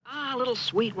little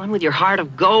sweet one with your heart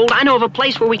of gold? I know of a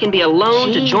place where we can be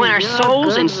alone to join our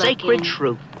souls in sacred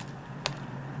truth.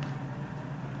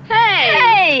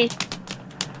 Hey!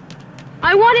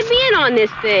 I want to be in on this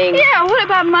thing. Yeah, what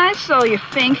about my soul, you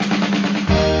think?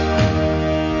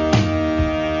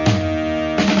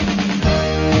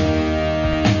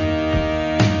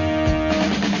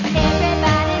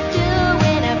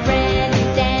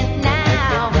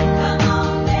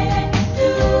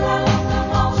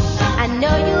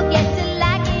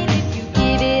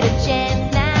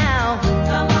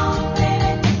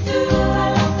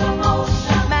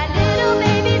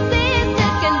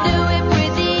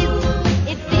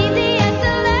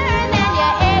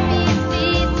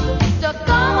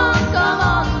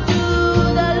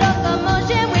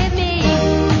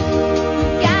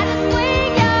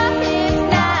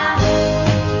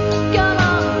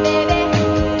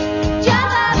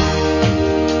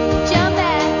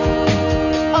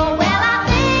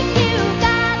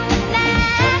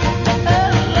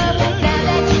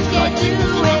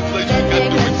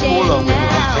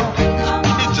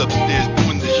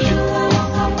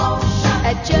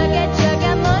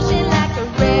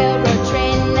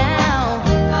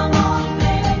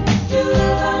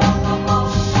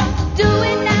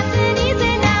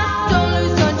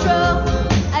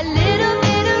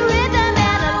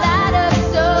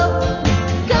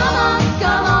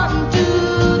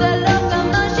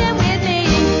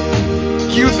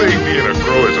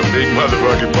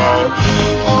 Motherfucking ball.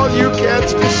 All you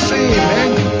cats can see,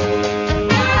 man.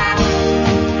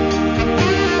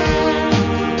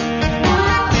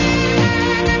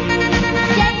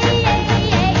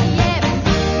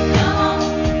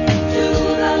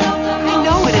 I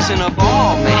know it isn't a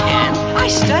ball, man. I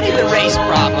studied the race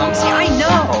problems. I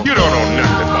know. You don't know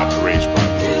nothing about the race problems.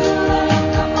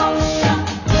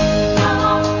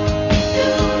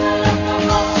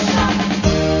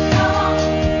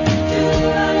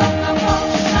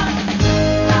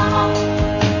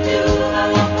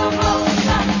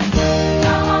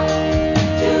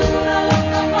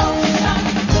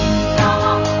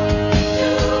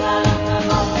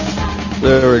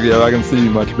 There we go. I can see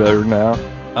you much better now.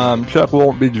 Chuck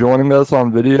won't be joining us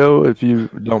on video if you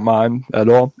don't mind at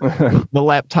all. The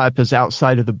laptop is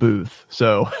outside of the booth,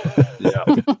 so yeah.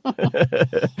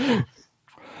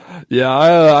 Yeah,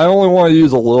 I only want to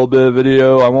use a little bit of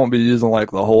video. I won't be using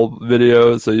like the whole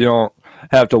video, so you don't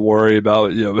have to worry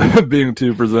about being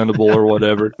too presentable or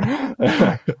whatever.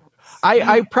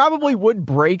 I probably would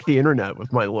break the internet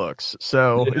with my looks,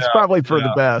 so it's probably for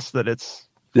the best that it's.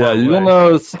 Yeah, you'll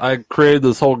notice I created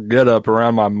this whole getup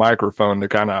around my microphone to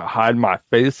kind of hide my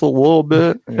face a little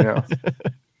bit. Yeah,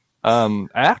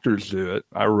 actors do it.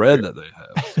 I read that they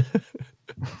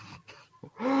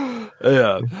have.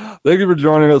 Yeah, thank you for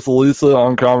joining us, Lisa,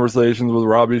 on Conversations with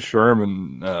Robbie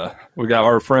Sherman. We got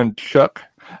our friend Chuck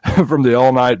from the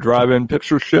All Night Drive-In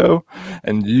Picture Show,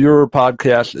 and your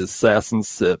podcast is Sass and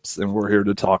Sips, and we're here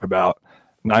to talk about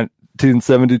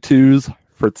 1972's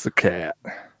Fritz the Cat.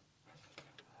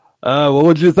 What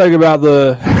would you think about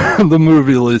the the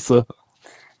movie, Lisa?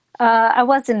 I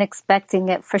wasn't expecting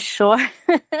it for sure.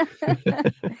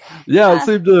 Yeah, it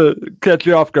seemed to catch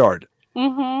you off guard.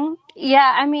 Mm-hmm.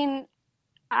 Yeah, I mean,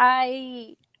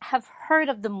 I have heard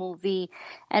of the movie,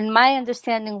 and my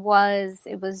understanding was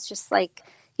it was just like,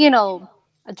 a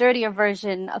dirtier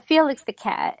version of Felix the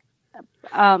Cat.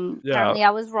 Apparently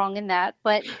I was wrong in that,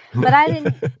 but I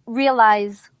didn't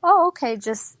realize,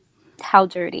 just how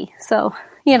dirty. So,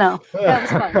 that was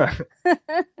fun.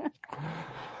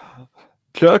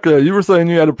 Chuck, you were saying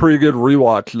you had a pretty good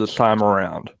rewatch this time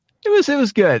around. It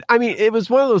was good. I mean, it was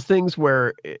one of those things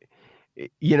where,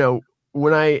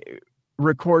 when I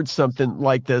record something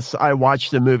like this, I watch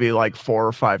the movie like 4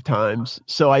 or 5 times.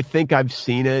 So I think I've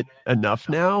seen it enough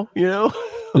now, Yeah,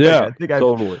 I think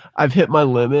totally. I've hit my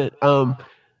limit.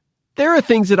 There are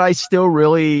things that I still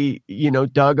really,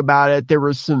 dug about it. There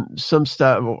was some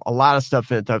stuff, a lot of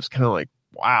stuff in it that was kind of like,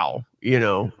 wow,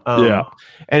 yeah.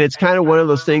 And it's kind of one of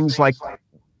those things like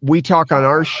we talk on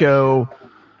our show.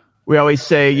 We always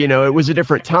say, it was a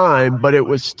different time, but it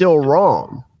was still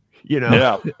wrong,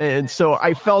 Yeah. And so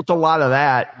I felt a lot of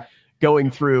that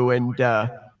going through, and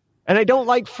I don't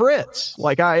like Fritz.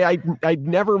 Like I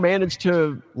never managed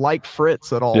to like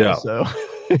Fritz at all. Yeah. So,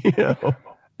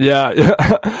 Yeah,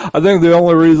 I think the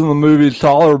only reason the movie's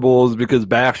tolerable is because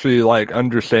Bakshi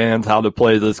understands how to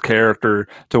play this character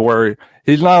to where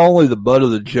he's not only the butt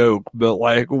of the joke, but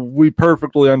we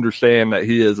perfectly understand that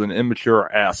he is an immature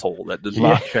asshole that does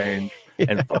not change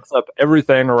and fucks up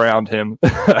everything around him.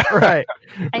 Right.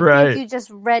 I think you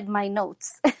just read my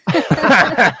notes.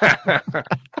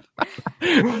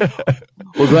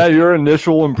 Was that your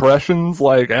initial impressions,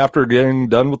 like, after getting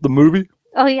done with the movie?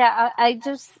 Oh, yeah. I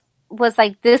just was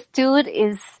like, this dude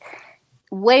is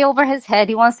way over his head.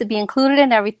 He wants to be included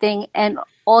in everything, and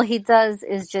all he does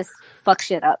is just fuck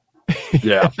shit up.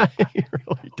 Yeah. He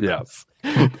really does.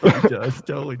 Yeah. He does.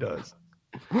 Totally does.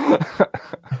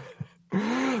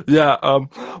 Yeah.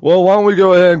 Well, why don't we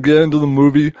go ahead and get into the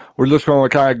movie? We're just going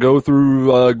to kind of go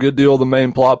through a good deal of the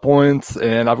main plot points,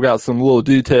 and I've got some little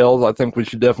details I think we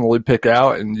should definitely pick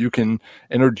out, and you can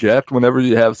interject whenever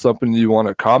you have something you want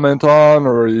to comment on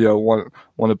or want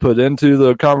to put into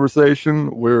the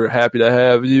conversation. We're happy to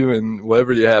have you, and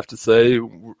whatever you have to say.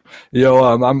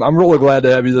 I'm really glad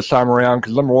to have you this time around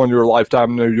because, number one, you're a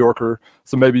lifetime New Yorker,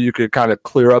 so maybe you could kind of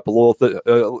clear up a little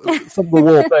some of the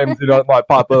little things that might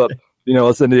pop up.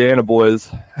 Us Indiana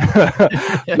boys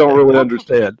don't really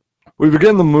understand. We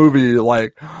begin the movie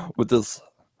with this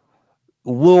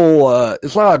little,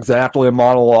 it's not exactly a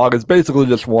monologue. It's basically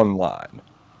just one line.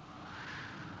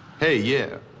 Hey,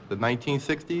 yeah, the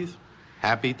 1960s,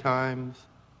 happy times,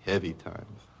 heavy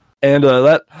times. And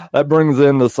that brings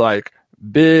in this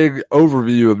big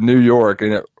overview of New York,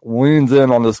 and it leans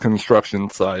in on this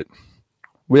construction site.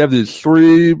 We have these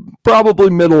three probably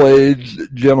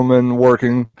middle-aged gentlemen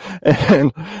working,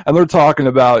 and they're talking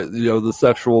about the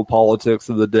sexual politics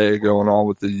of the day going on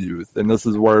with the youth, and this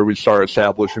is where we start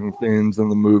establishing themes in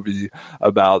the movie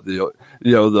about the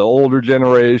older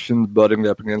generations butting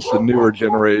up against the newer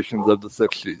generations of the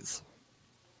 '60s.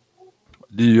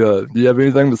 Do you have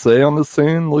anything to say on this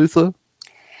scene, Lisa?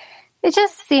 It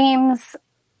just seems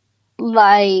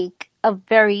like a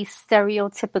very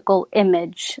stereotypical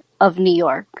image of New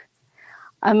York.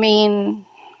 I mean,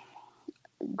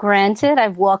 granted,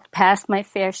 I've walked past my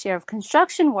fair share of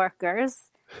construction workers,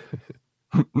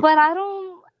 but I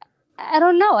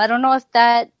don't know. I don't know if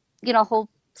that, whole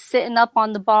sitting up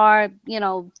on the bar,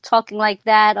 talking like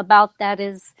that about that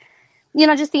is,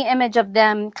 just the image of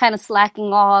them kind of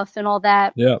slacking off and all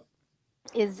that. Yeah.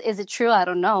 Is it true? I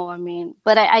don't know. I mean,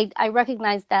 but I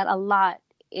recognize that a lot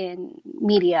in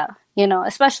media,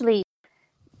 especially,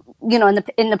 in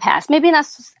the past, maybe not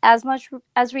as much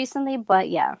as recently, but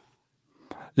yeah.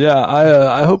 Yeah,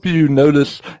 I hope you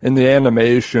noticed in the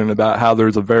animation about how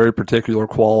there's a very particular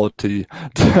quality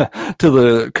to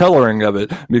the coloring of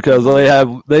it, because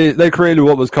they created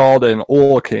what was called an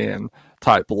oil can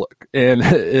type look, and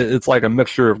it's like a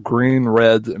mixture of green,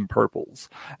 reds, and purples.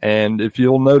 And if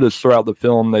you'll notice throughout the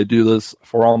film, they do this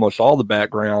for almost all the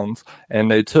backgrounds,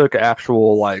 and they took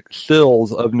actual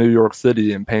stills of New York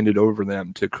City and painted over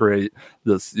them to create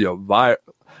this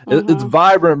it's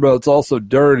vibrant, but it's also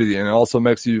dirty, and it also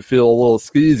makes you feel a little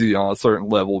skeezy on a certain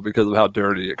level because of how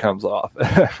dirty it comes off.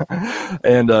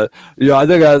 And I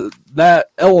think that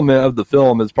element of the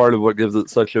film is part of what gives it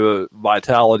such a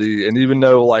vitality. And even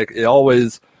though it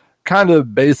always kind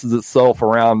of bases itself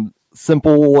around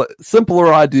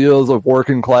simpler ideas of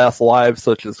working class life,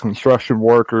 such as construction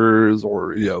workers,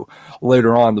 or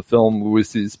later on in the film we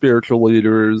see spiritual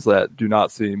leaders that do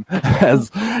not seem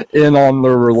as in on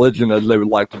their religion as they would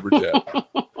like to project.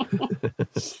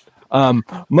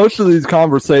 Most of these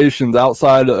conversations,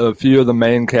 outside of a few of the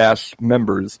main cast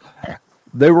members,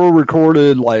 they were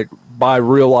recorded by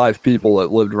real life people that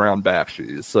lived around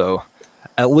Bakshi. So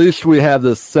at least we have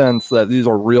this sense that these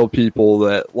are real people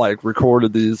that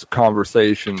recorded these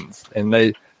conversations, and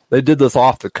they did this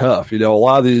off the cuff. A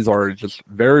lot of these are just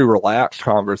very relaxed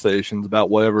conversations about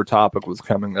whatever topic was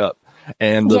coming up.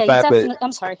 And the fact that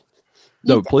I'm sorry.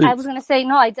 No, please. I was going to say,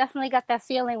 no, I definitely got that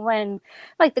feeling when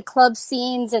the club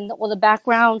scenes and all the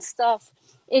background stuff,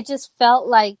 it just felt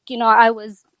like, I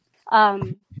was,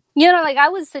 I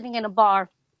was sitting in a bar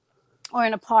or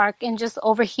in a park and just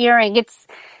overhearing. It's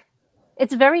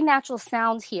very natural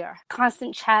sounds here,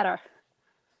 constant chatter.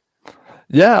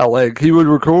 Yeah, he would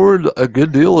record a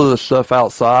good deal of the stuff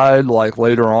outside,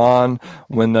 later on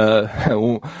when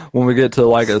we get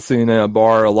to a scene in a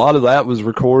bar. A lot of that was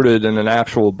recorded in an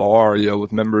actual bar,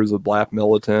 with members of black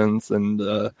militants and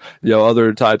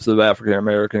other types of African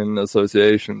American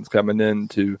associations coming in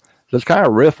to just kind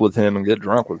of riff with him and get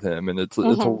drunk with him. And it's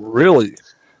a really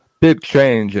big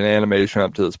change in animation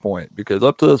up to this point, because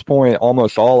up to this point,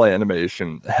 almost all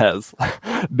animation has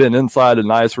been inside a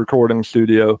nice recording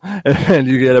studio, and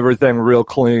you get everything real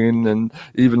clean and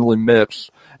evenly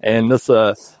mixed. And this,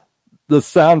 the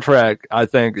soundtrack, I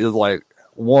think, is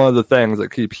one of the things that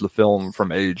keeps the film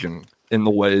from aging in the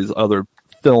ways other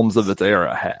films of its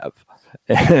era have.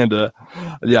 And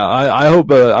I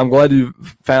hope I'm glad you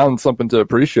found something to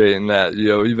appreciate in that,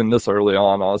 even this early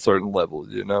on a certain level.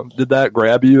 Did that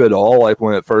grab you at all?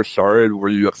 When it first started, were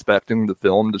you expecting the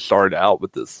film to start out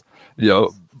with this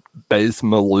base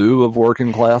milieu of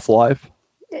working class life?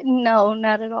 No,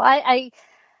 not at all. I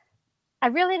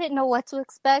really didn't know what to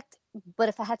expect, but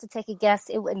if I had to take a guess,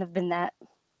 it wouldn't have been that.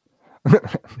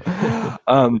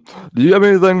 Do you have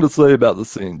anything to say about the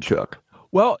scene, Chuck?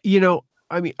 Well,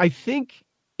 I think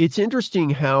it's interesting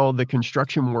how the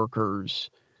construction workers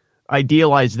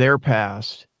idealize their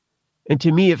past. And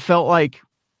to me, it felt like,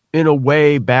 in a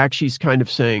way, Bakshi's kind of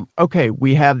saying, okay,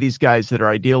 we have these guys that are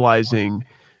idealizing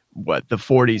the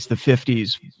 40s, the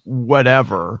 50s,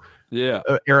 whatever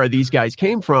era these guys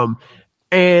came from.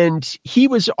 And he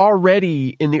was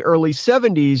already in the early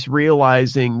 70s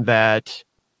realizing that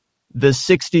the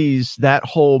 60s, that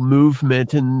whole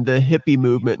movement and the hippie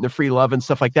movement and the free love and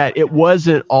stuff like that, it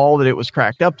wasn't all that it was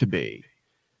cracked up to be.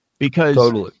 Because,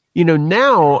 totally.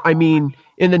 Now, I mean,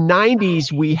 in the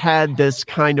 90s, we had this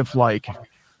kind of like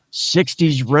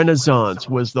 60s Renaissance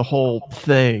was the whole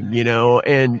thing,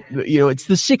 and, it's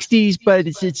the 60s, but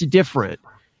it's different.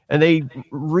 And they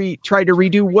tried to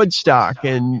redo Woodstock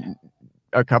and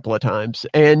a couple of times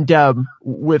and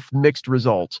with mixed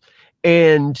results.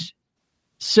 And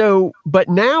so, but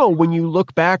now when you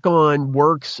look back on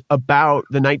works about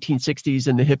the 1960s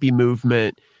and the hippie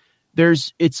movement,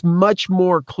 it's much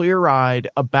more clear-eyed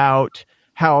about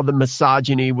how the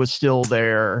misogyny was still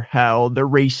there, how the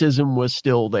racism was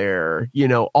still there,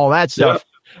 all that stuff.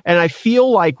 Yeah. And I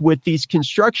feel like with these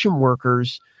construction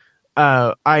workers,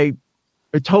 I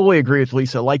totally agree with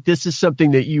Lisa. Like, this is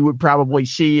something that you would probably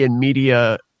see in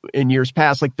media in years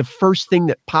past. Like, the first thing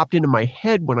that popped into my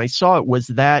head when I saw it was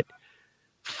that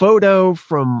photo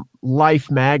from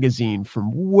Life magazine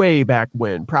from way back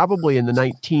when, probably in the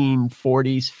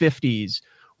 1940s, 50s,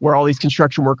 where all these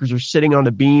construction workers are sitting on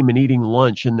a beam and eating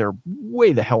lunch, and they're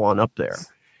way the hell on up there.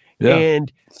 Yeah.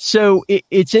 And so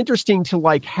it's interesting to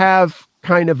like have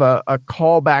kind of a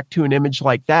callback to an image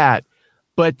like that,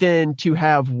 but then to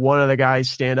have one of the guys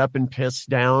stand up and piss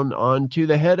down onto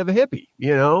the head of a hippie,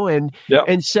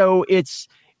 and so it's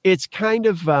kind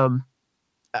of,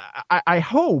 I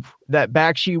hope that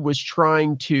Bakshi was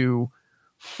trying to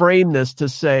frame this to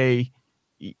say,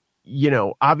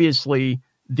 obviously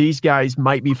these guys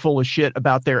might be full of shit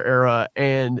about their era,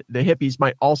 and the hippies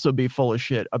might also be full of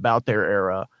shit about their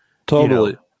era.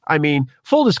 Totally. I mean,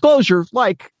 full disclosure,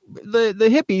 like the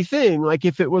hippie thing, like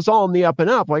if it was all in the up and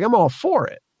up, like I'm all for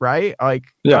it, right? Like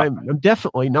I'm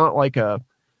definitely not like a,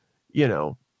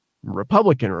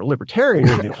 Republican or libertarian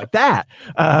or anything like that.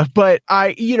 But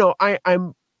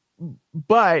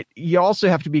but you also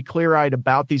have to be clear-eyed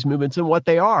about these movements and what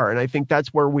they are. And I think that's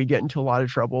where we get into a lot of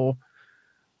trouble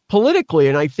politically.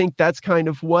 And I think that's kind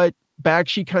of what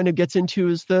Bakshi kind of gets into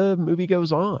as the movie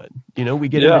goes on. We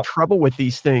get into trouble with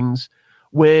these things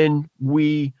when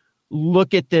we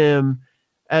look at them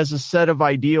as a set of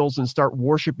ideals and start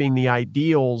worshiping the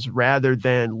ideals rather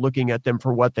than looking at them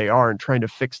for what they are and trying to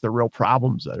fix the real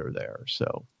problems that are there.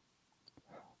 So.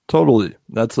 Totally.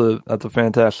 That's a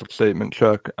fantastic statement,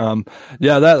 Chuck.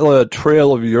 That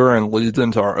trail of urine leads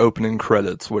into our opening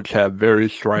credits, which have very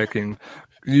striking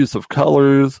use of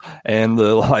colors, and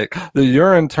the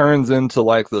urine turns into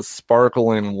like the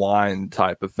sparkling wine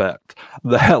type effect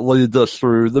that leads us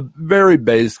through the very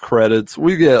base credits.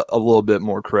 We get a little bit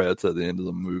more credits at the end of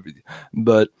the movie,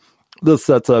 but this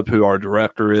sets up who our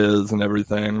director is and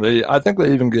everything. I think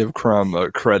they even give Crumb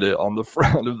a credit on the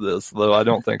front of this, though I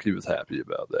don't think he was happy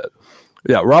about that.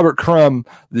 Yeah, Robert Crumb,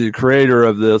 the creator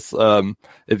of this,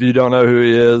 if you don't know who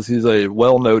he is, he's a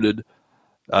well-noted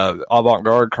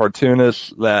avant-garde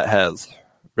cartoonist that has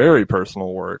very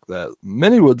personal work that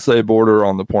many would say border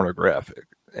on the pornographic.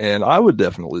 And I would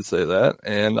definitely say that.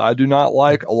 And I do not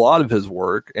like a lot of his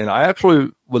work. And I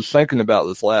actually was thinking about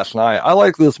this last night. I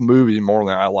like this movie more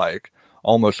than I like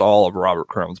almost all of Robert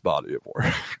Crumb's body of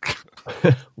work.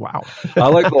 Wow. I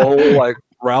like the whole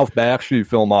Ralph Bakshi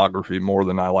filmography more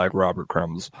than I like Robert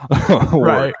Crumb's work.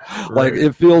 Right. Like,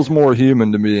 it feels more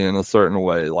human to me in a certain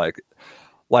way. Like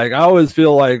I always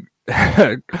feel like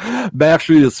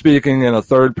Bakshi is speaking in a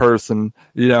third person,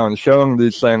 and showing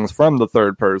these things from the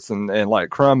third person, and like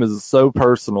Crumb is so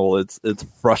personal, it's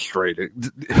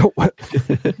frustrating.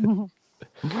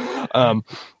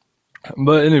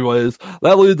 But anyways,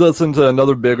 that leads us into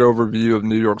another big overview of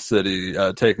New York City,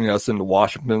 taking us into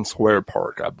Washington Square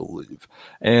Park, I believe.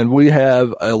 And we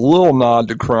have a little nod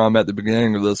to Crumb at the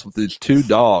beginning of this with these two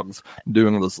dogs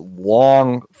doing this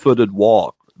long-footed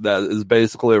walk that is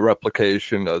basically a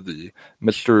replication of the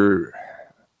Mr.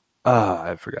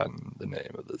 I've forgotten the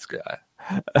name of this guy.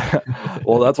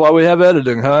 Well, that's why we have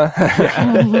editing, huh?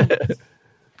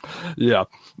 Yeah,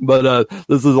 but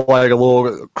this is like a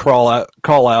little call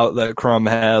out that Crumb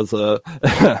has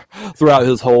throughout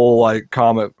his whole like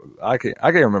comic. I can't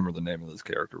remember the name of this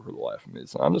character for the life of me,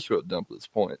 so I'm just going to dump this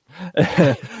point.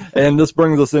 And this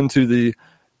brings us into the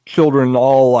children,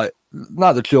 all like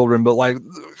not the children, but like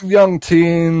young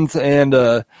teens and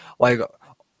like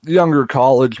younger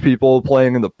college people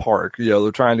playing in the park. You know,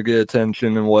 they're trying to get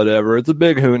attention and whatever. It's a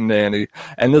big hootenanny.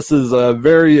 And this is I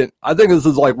think this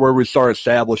is like where we start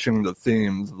establishing the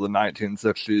themes of the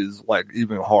 1960s, like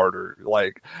even harder.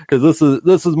 Like, cause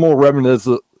this is more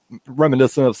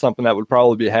reminiscent of something that would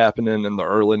probably be happening in the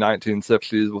early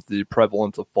 1960s with the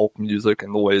prevalence of folk music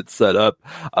and the way it's set up.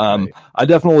 Right. I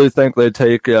definitely think they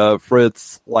take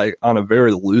Fritz like on a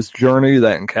very loose journey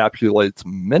that encapsulates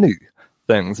many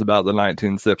things about the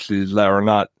 1960s that are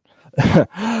not,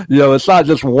 you know, it's not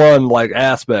just one like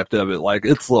aspect of it. Like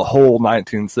it's the whole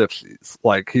 1960s.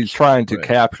 Like he's trying to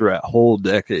capture that whole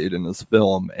decade in this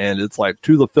film, and it's like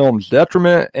to the film's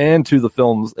detriment and to the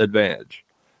film's advantage.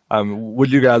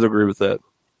 Would you guys agree with that?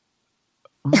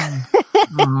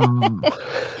 I'm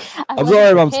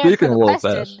sorry if I'm speaking a little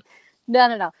fast.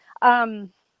 No. I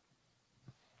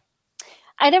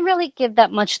didn't really give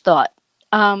that much thought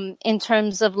in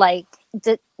terms of like,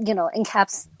 you know,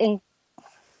 encompassing.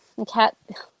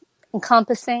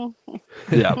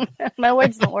 Yeah. My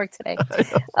words don't work today.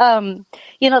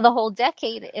 You know, the whole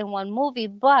decade in one movie,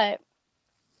 but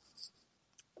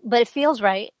it feels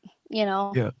right, you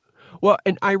know. Yeah. Well,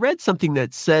 and I read something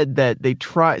that said that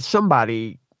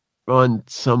somebody on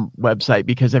some website,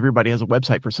 because everybody has a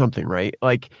website for something, right?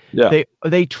 Like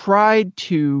they tried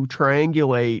to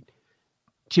triangulate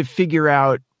to figure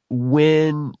out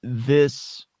when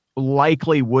this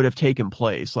likely would have taken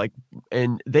place, like,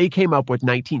 and they came up with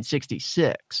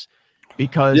 1966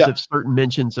 because of certain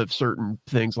mentions of certain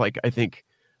things, like I think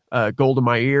Gold in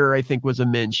My Ear I think was a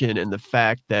mention, and the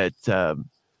fact that I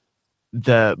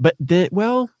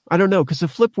don't know, because the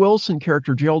Flip Wilson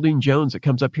character Geraldine Jones that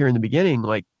comes up here in the beginning,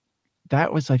 like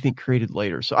that was I think created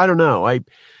later, so I don't know.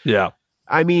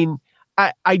 I mean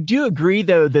I do agree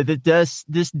though that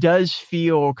this does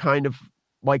feel kind of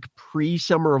like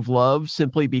pre-Summer of Love,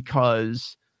 simply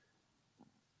because,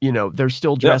 you know, they're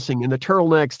still dressing in the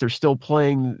turtlenecks, they're still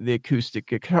playing the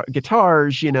acoustic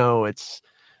guitars, you know, it's,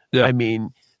 I mean,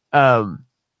 so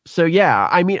yeah,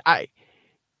 I mean, I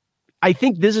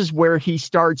think this is where he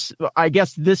starts. I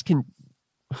guess this can,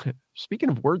 speaking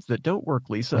of words that don't work,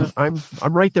 Lisa, I'm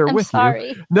right there with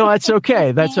you. No, that's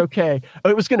okay. That's okay.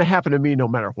 It was going to happen to me no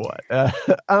matter what.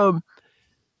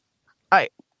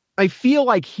 I feel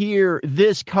like here,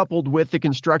 this coupled with the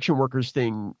construction workers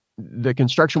scene at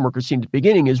the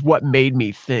beginning is what made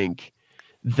me think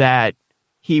that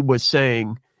he was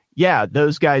saying, yeah,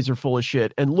 those guys are full of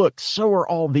shit. And look, so are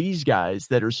all these guys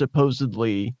that are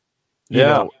supposedly, you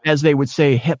know, as they would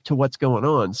say, hip to what's going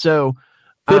on. So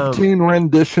 15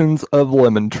 renditions of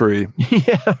Lemon Tree.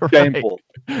 Yeah, shameful.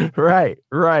 Right.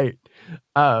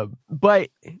 But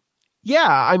yeah,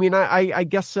 I mean, I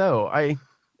guess so.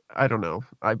 I don't know.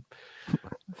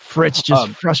 Fritz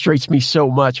just frustrates me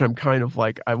so much. I'm kind of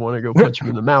like, I want to go punch him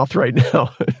in the mouth right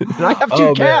now. And I have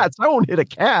two cats. Man. I won't hit a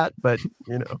cat, but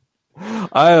you know.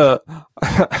 I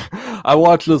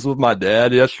watched this with my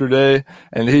dad yesterday,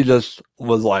 and he just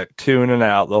was like tuning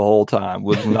out the whole time,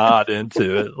 was not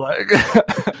into it. Like,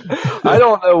 I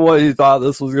don't know what he thought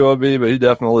this was going to be, but he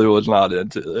definitely was not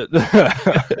into it.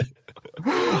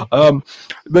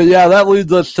 But yeah, that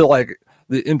leads us to like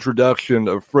the introduction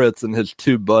of Fritz and his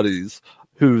two buddies,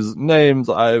 whose names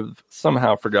I've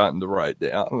somehow forgotten to write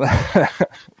down.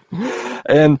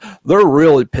 And they're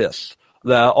really pissed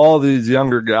that all these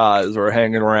younger guys are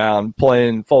hanging around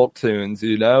playing folk tunes.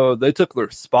 You know, they took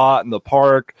their spot in the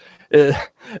park.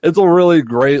 It's a really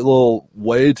great little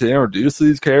way to introduce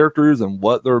these characters and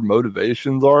what their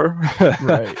motivations are.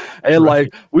 Right. And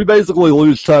like, we basically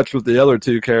lose touch with the other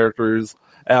two characters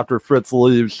after Fritz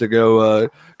leaves to go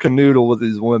canoodle with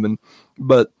these women.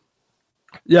 But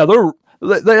yeah,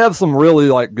 they have some really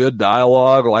like good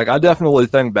dialogue. Like, I definitely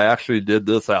think Bakshi did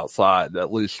this outside,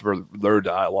 at least for their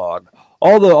dialogue.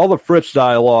 All the Fritz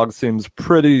dialogue seems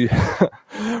pretty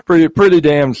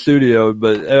damn studio,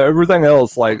 but everything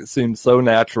else like seems so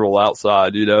natural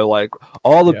outside. You know, like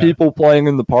all the people playing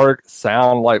in the park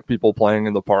sound like people playing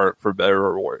in the park, for better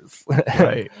or worse.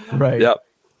 Right. Yep.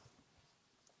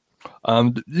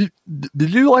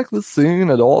 Did you like this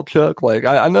scene at all, Chuck? Like,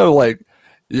 I know, like,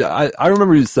 yeah, I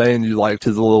remember you saying you liked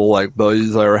his little like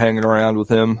buddies that were hanging around with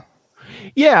him.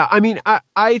 Yeah, I mean,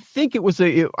 I think it was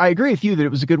I agree with you that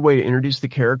it was a good way to introduce the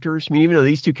characters. I mean, even though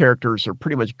these two characters are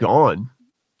pretty much gone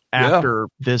after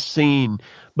this scene.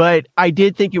 But I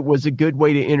did think it was a good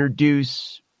way to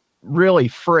introduce really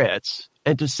Fritz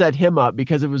and to set him up,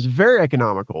 because it was very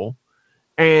economical.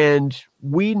 And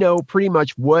we know pretty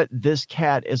much what this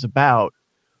cat is about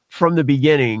from the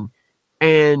beginning.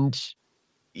 And,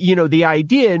 you know, the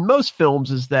idea in most films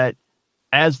is that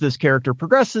as this character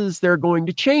progresses, they're going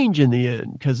to change in the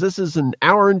end, because this is an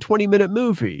hour and 20-minute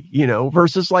movie, you know,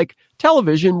 versus like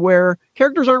television where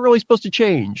characters aren't really supposed to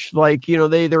change. Like, you know,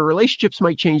 their relationships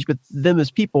might change, but them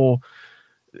as people,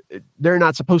 they're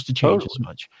not supposed to change as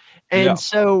much. And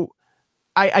so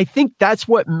I think that's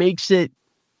what makes it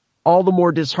all the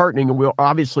more disheartening. And we'll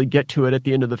obviously get to it at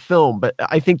the end of the film, but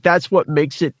I think that's what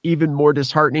makes it even more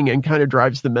disheartening and kind of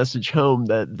drives the message home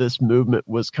that this movement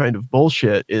was kind of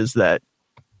bullshit, is that,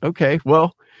 okay,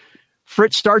 well,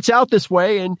 Fritz starts out this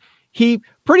way and he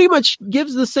pretty much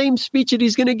gives the same speech that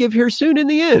he's going to give here soon in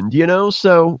the end, you know?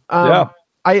 So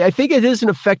I think it is an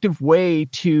effective way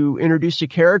to introduce a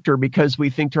character, because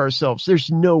we think to ourselves, there's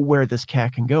nowhere this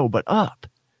cat can go but up.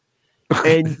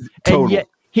 And yet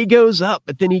he goes up,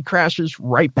 but then he crashes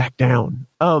right back down.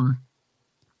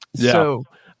 So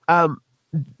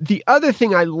the other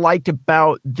thing I liked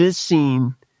about this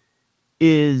scene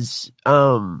is,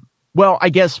 well, I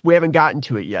guess we haven't gotten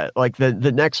to it yet. Like the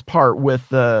next part with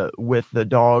the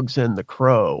dogs and the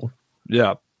crow.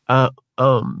 Yeah.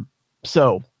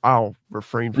 So I'll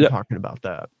refrain from talking about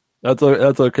that. That's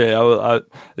okay.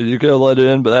 You could let it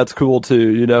in, but that's cool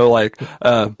too. You know, like,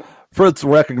 Fritz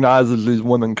recognizes these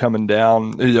women coming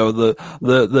down, you know,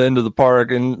 the end of the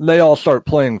park, and they all start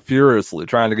playing furiously,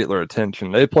 trying to get their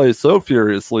attention. They play so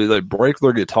furiously, they break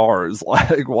their guitars,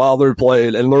 like, while they're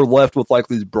playing, and they're left with, like,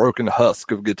 these broken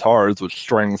husks of guitars with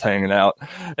strings hanging out.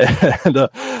 And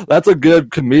that's a good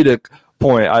comedic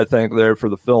point, I think, there for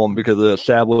the film, because it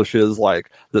establishes,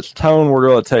 like, this tone we're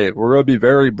going to take. We're going to be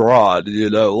very broad, you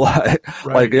know,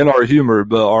 like in our humor,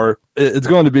 but it's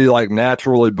going to be like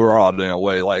naturally broad in a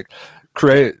way, like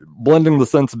blending the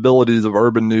sensibilities of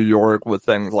urban New York with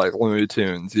things like Looney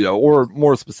Tunes, you know, or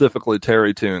more specifically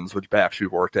Terry Tunes, which Bakshi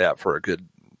worked at for a good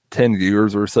 10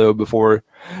 years or so before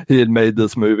he had made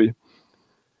this movie.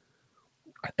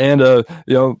 And, you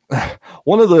know,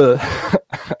 one of the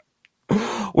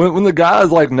when the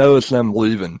guys like notice them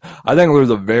leaving, I think there's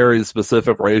a very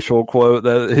specific racial quote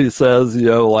that he says, you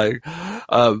know, like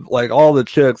all the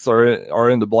chicks are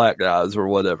into black guys or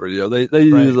whatever. You know, they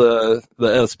use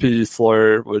the SP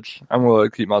slur, which I'm going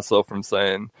to keep myself from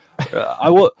saying. I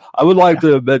would like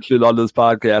to mention on this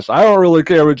podcast, I don't really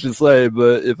care what you say,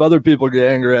 but if other people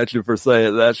get angry at you for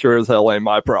saying it, that sure as hell ain't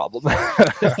my problem.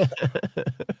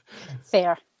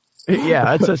 Fair.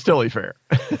 Yeah, that's totally fair.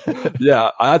 Yeah,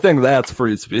 I think that's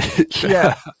free speech.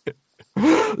 Yeah.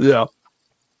 Yeah.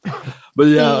 But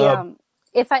yeah.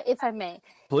 If I may.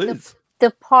 Please. The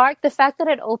park, the fact that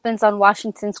it opens on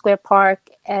Washington Square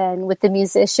Park and with the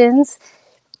musicians.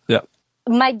 Yeah.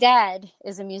 My dad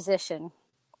is a musician.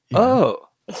 Oh.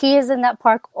 He is in that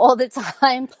park all the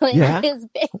time playing his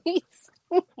bass.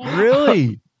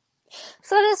 Really?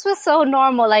 So this was so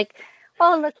normal, like,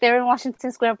 oh, look, they're in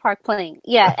Washington Square Park playing.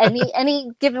 Yeah,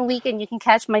 any given weekend, you can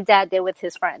catch my dad there with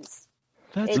his friends.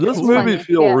 Does this movie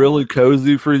feel really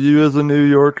cozy for you as a New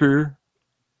Yorker?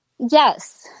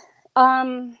 Yes.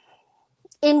 In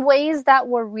ways that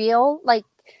were real, like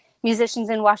musicians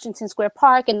in Washington Square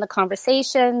Park and the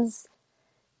conversations.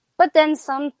 But then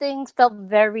some things felt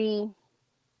very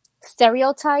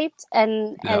stereotyped.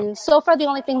 And so far, the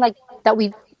only thing like that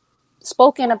we've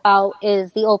spoken about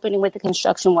is the opening with the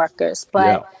construction workers,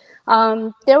 but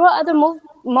there were other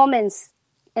moments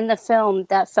in the film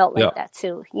that felt like that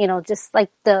too, you know, just like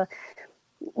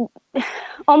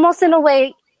almost in a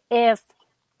way, if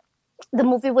the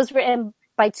movie was written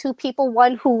by two people,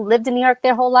 one who lived in New York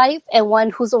their whole life and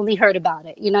one who's only heard about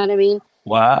it, you know what I mean?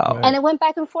 Wow. And it went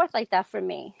back and forth like that for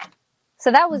me, so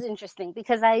that was interesting,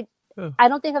 because I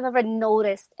don't think I've ever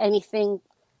noticed anything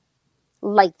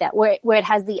like that, where it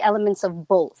has the elements of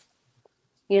both.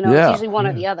 You know, it's usually one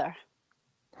or the other.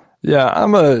 Yeah,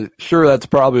 I'm sure that's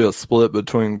probably a split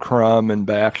between Crumb and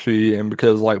Bakshi, and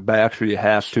because like Bakshi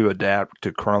has to adapt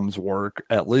to Crumb's work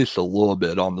at least a little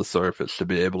bit on the surface to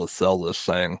be able to sell this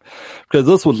thing, because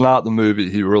this was not the movie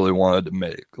he really wanted to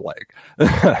make. Like,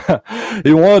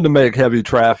 he wanted to make Heavy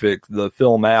Traffic, the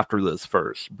film after this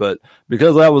first, but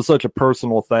because that was such a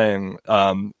personal thing,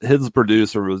 his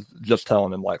producer was just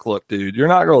telling him like, look, dude, you're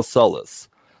not going to sell this.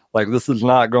 Like, this is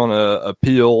not going to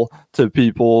appeal to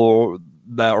people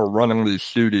that are running these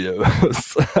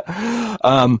studios.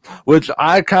 Which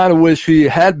I kind of wish he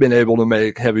had been able to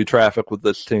make Heavy Traffic with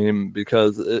this team,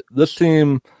 because this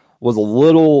team was a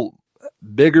little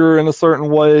bigger in a certain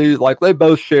way. Like they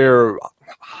both share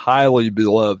highly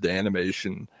beloved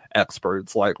animation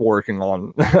experts, like working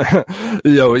on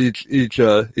each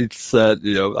set.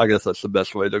 I guess that's the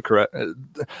best way to correct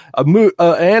it.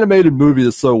 Animated movie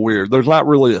is so weird. There's not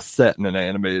really a set in an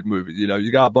animated movie.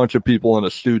 You got a bunch of people in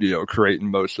a studio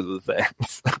creating most of the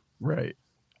things. Right.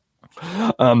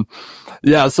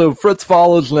 So Fritz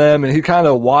follows them and he kind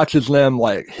of watches them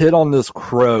like hit on this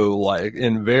crow, like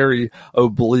in very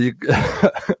oblique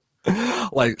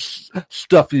like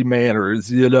stuffy manners.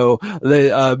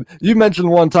 They you mentioned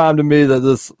one time to me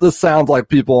that this sounds like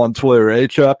people on Twitter,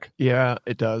 Chuck? Yeah,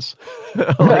 it does.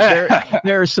 Like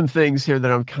there are some things here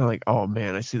that I'm kind of like, oh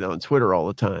man, I see that on Twitter all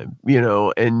the time,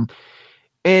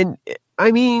 and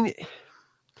I mean,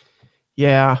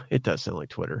 yeah, it does sound like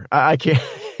Twitter. I can't,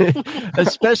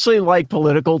 especially like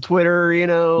political Twitter,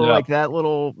 like that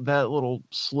little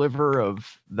sliver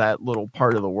of that little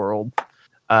part of the world.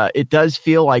 It does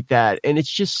feel like that. And it's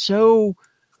just so,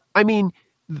 I mean,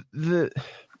 the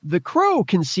crow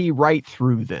can see right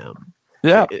through them.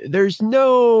 Yeah. There's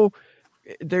no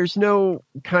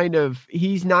kind of,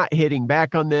 he's not hitting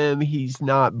back on them. He's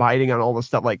not biting on all the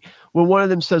stuff. Like when one of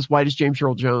them says, why does James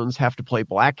Earl Jones have to play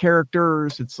black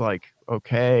characters? It's like,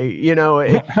 okay,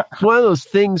 it's one of those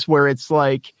things where it's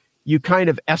like, you kind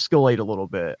of escalate a little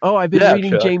bit. Oh, I've been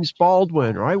reading James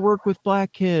Baldwin, or I work with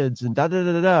black kids, and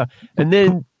da-da-da-da-da. And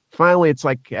then finally it's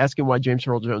like asking why James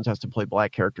Earl Jones has to play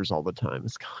black characters all the time.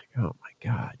 It's kind of like, oh my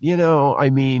God. I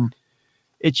mean,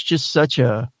 it's just such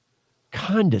a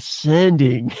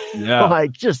condescending,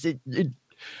 like just, it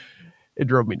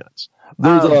drove me nuts.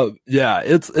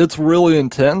 It's really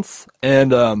intense.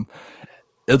 And,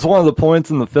 it's one of the points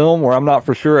in the film where I'm not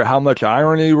for sure how much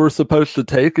irony we're supposed to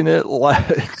take in it,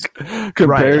 like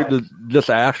compared to just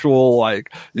actual,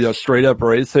 like, straight up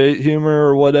race hate humor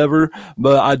or whatever.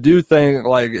 But I do think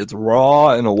like it's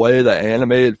raw in a way that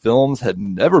animated films had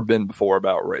never been before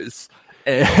about race.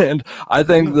 And I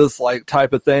think this like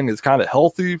type of thing is kind of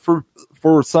healthy for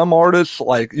some artists.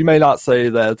 Like you may not say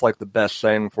that it's like the best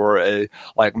thing for a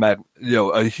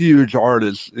huge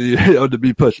artist, to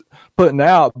be putting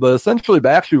out, but essentially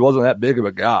Bakshi wasn't that big of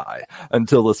a guy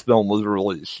until this film was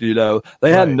released.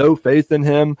 They had no faith in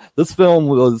him. This film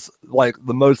was like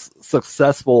the most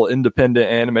successful independent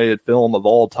animated film of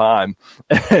all time.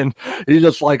 And he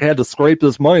just like had to scrape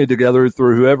this money together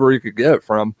through whoever he could get it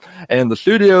from. And the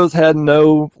studios had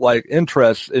no like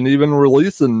interest in even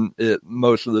releasing it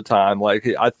most of the time. Like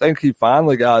I think he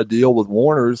finally got a deal with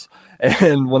Warner's,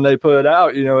 and when they put it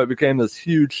out, it became this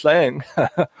huge thing.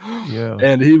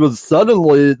 And he was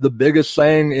suddenly the biggest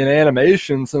thing in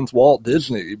animation since Walt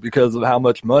Disney because of how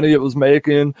much money it was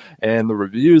making, and the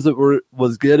reviews it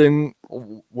was getting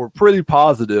were pretty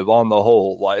positive on the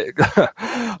whole. Like,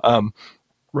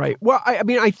 right. Well, I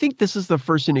mean, I think this is the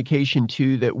first indication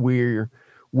too that we're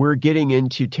getting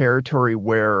into territory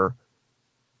where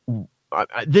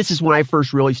this is when I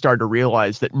first really started to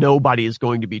realize that nobody is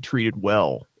going to be treated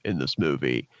well in this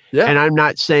movie. Yeah. And I'm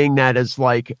not saying that as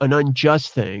like an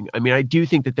unjust thing. I mean, I do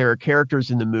think that there are characters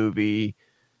in the movie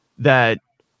that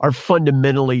are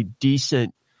fundamentally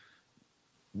decent.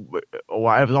 Oh,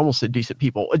 I almost said decent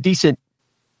people, decent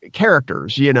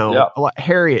characters,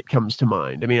 Harriet comes to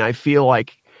mind. I mean, I feel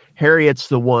like Harriet's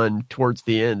the one towards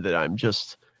the end that I'm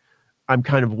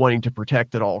kind of wanting to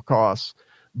protect at all costs.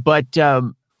 But,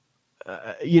 this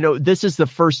is the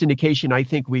first indication I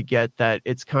think we get that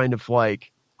it's kind of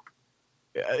like,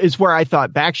 it's where I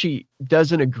thought Bakshi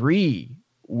doesn't agree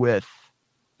with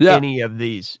any of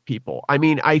these people. I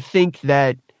mean, I think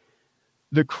that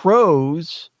the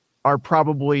crows are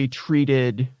probably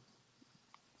treated,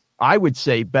 I would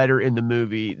say, better in the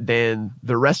movie than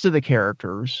the rest of the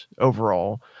characters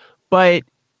overall. But,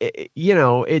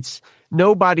 it's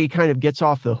nobody kind of gets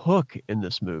off the hook in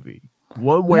this movie.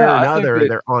 One way or another,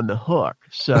 they're on the hook.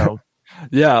 So,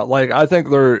 like I think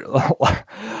they're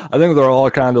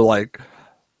all kind of like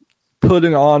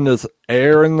putting on this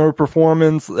air in their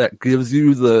performance that gives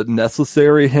you the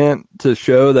necessary hint to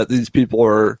show that these people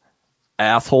are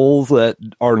assholes that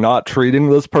are not treating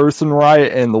this person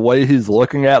right. And the way he's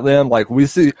looking at them, like we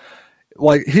see,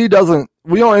 like we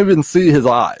don't even see his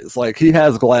eyes. Like he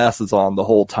has glasses on the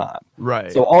whole time.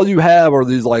 Right. So all you have are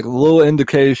these like little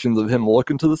indications of him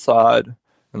looking to the side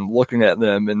and looking at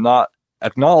them and not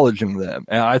acknowledging them.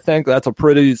 And I think that's a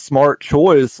pretty smart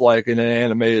choice, like in an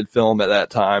animated film at that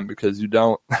time, because you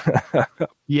don't.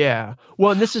 Yeah.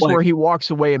 Well, and this is where he walks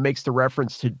away and makes the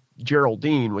reference to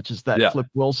Geraldine, which is that Flip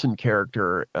Wilson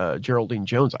character, Geraldine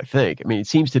Jones, I think. I mean, it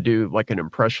seems to do like an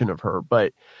impression of her,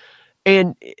 but,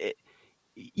 and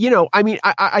I mean,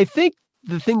 I think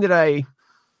the thing that I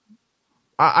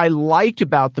I liked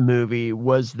about the movie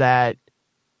was that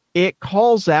it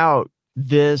calls out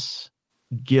this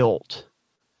guilt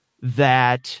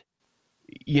that,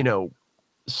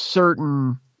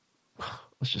 certain,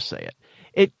 let's just say it.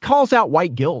 It calls out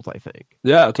white guilt, I think.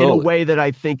 Yeah, totally. In a way that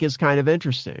I think is kind of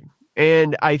interesting.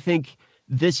 And I think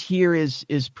this here is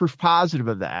proof positive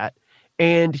of that.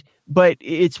 But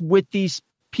it's with these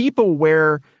people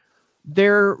where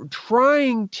they're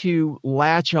trying to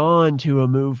latch on to a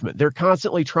movement. They're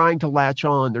constantly trying to latch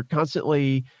on. They're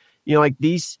constantly, like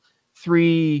these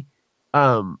three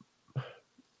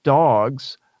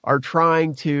dogs are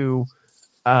trying to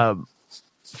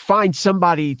find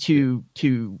somebody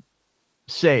to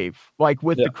save. Like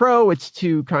with the crow, it's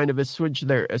to kind of assuage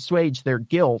their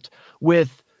guilt.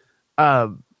 With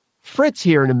Fritz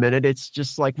here in a minute, it's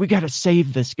just like, we got to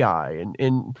save this guy.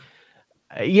 And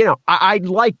I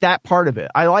like that part of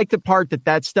it. I like the part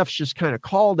that stuff's just kind of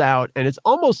called out, and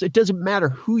it doesn't matter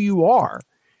who you are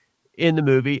in the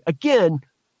movie. Again,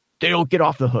 they don't get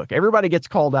off the hook. Everybody gets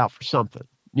called out for something,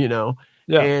 Yeah.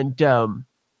 And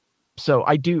so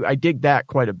I dig that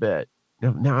quite a bit.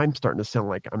 Now I'm starting to sound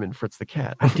like I'm in Fritz the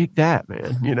Cat. I dig that,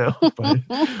 man. But,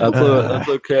 that's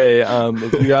okay.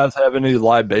 If you guys have any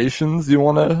libations you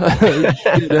want to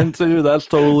get into, that's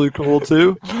totally cool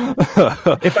too.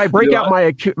 If I break out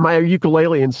my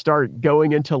ukulele and start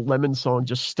going into Lemon Song,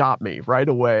 just stop me right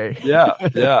away.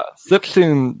 Yeah.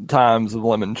 16 times of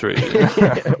Lemon Tree.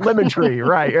 Lemon Tree,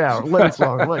 right? Yeah, Lemon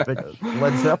Song. Like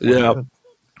Led Zeppelin. Yeah.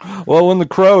 Well, when the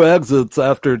crow exits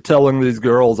after telling these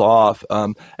girls off,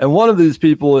 and one of these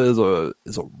people is a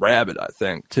rabbit, I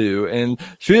think, too, and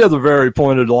she has a very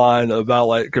pointed line about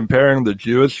like comparing the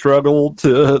Jewish struggle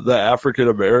to the African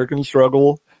American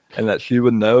struggle, and that she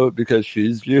would know because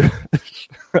she's Jewish.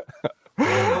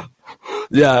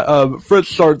 Fritz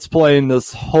starts playing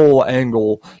this whole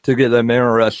angle to get them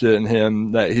interested in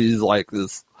him, that he's like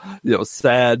this,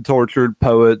 sad, tortured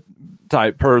poet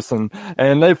type person,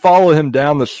 and they follow him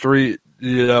down the street,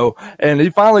 and he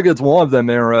finally gets one of them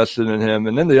interested in him,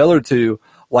 and then the other two,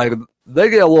 like, they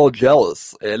get a little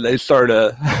jealous, and they start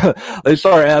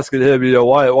asking him,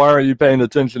 why aren't you paying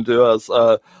attention to us?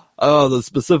 The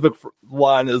specific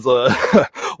line is,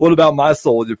 what about my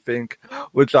soul, you think?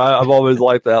 Which I've always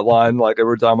liked that line, like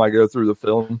every time I go through the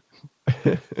film.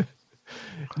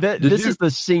 This is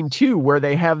the scene too where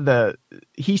they have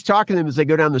he's talking to them as they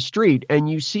go down the street, and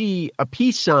you see a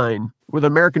peace sign with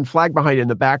an American flag behind it in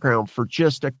the background for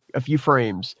just a few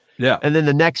frames. Yeah. And then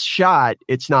the next shot,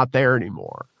 it's not there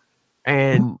anymore.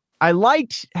 And I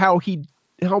liked how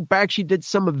Bakshi did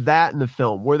some of that in the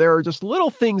film, where there are just little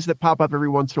things that pop up every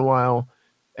once in a while,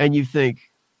 and you think,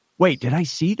 wait, did I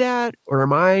see that? Or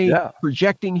am I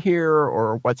projecting here,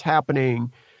 or what's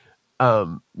happening?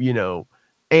 And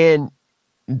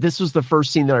this was the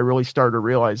first scene that I really started to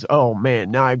realize, oh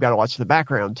man, now I've got to watch the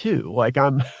background too. Like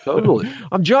I'm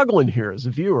juggling here as a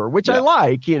viewer, which I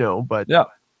like, but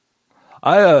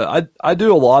I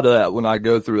do a lot of that when I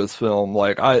go through this film.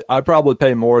 Like I probably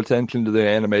pay more attention to the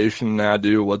animation than I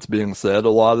do what's being said a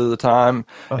lot of the time.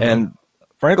 And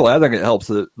frankly, I think it helps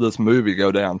this movie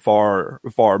go down far,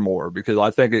 far more, because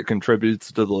I think it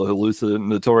contributes to the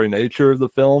hallucinatory nature of the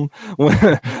film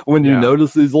when you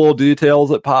notice these little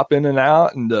details that pop in and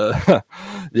out. And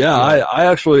I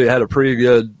actually had a pretty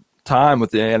good time with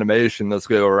the animation this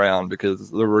go around, because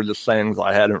there were just things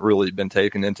I hadn't really been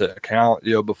taking into account,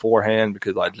 beforehand,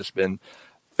 because I'd just been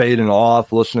fading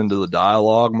off listening to the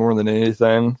dialogue more than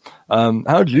anything.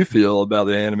 How did you feel about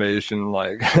the animation,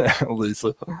 like,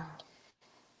 Lisa?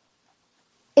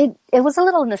 It was a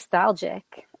little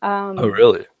nostalgic. Oh,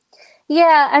 really?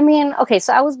 Yeah, I mean, okay,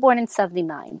 so I was born in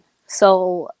 79.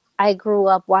 So I grew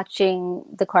up watching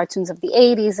the cartoons of the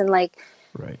 80s, and right.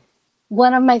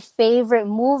 One of my favorite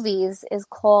movies is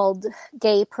called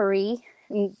Gay Paris.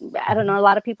 I don't know, a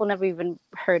lot of people never even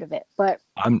heard of it, but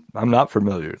I'm not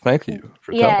familiar. Thank you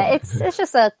for telling me. It's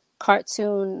just a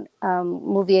cartoon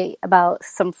movie about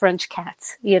some French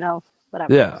cats,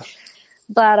 whatever. Yeah.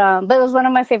 But it was one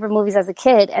of my favorite movies as a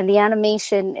kid, and the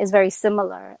animation is very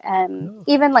similar. And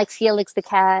even like Felix the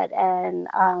Cat and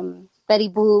Betty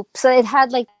Boop. So it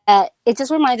had like that. It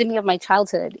just reminded me of my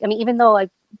childhood. I mean, even though I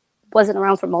wasn't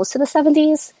around for most of the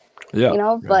 70s,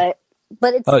 but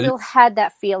it still had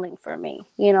that feeling for me,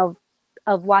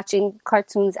 of watching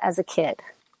cartoons as a kid.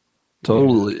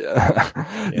 Totally.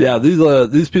 Yeah.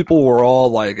 These people were all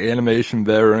like animation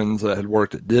veterans that had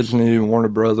worked at Disney, Warner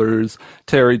Brothers,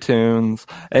 Terry Toons,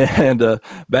 and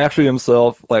Bakshi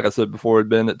himself, like I said before, had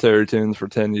been at Terry Toons for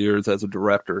 10 years as a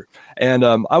director. And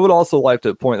I would also like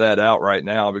to point that out right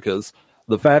now, because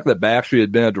the fact that Bakshi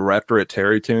had been a director at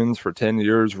Terry Toons for 10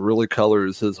 years really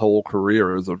colors his whole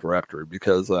career as a director,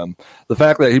 because the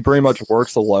fact that he pretty much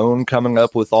works alone coming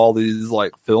up with all these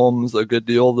like films a good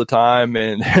deal of the time,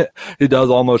 and he does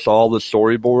almost all the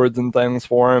storyboards and things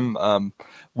for him.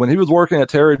 When he was working at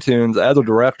Terry Toons as a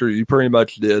director, you pretty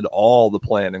much did all the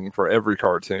planning for every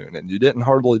cartoon, and you didn't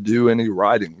hardly do any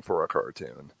writing for a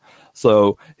cartoon.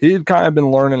 So he'd kind of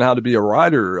been learning how to be a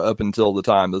writer up until the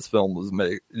time this film was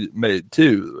made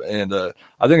too. And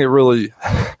I think it really,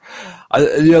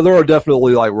 there are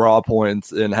definitely like raw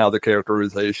points in how the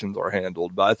characterizations are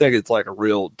handled, but I think it's like a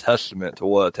real testament to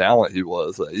what a talent he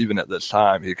was. That even at this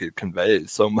time, he could convey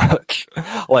so much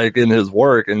like in his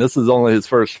work. And this is only his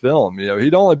first film.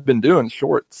 He'd only been doing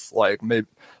shorts, like maybe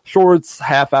shorts,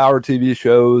 half-hour TV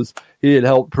shows. He had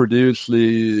helped produce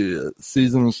the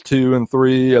seasons 2 and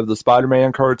 3 of the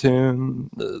Spider-Man cartoon,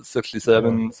 the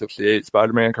 67, 68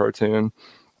 Spider-Man cartoon.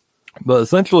 But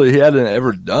essentially, he hadn't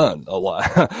ever done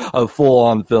a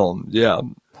full-on film. Yeah.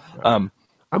 I'm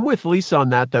with Lisa on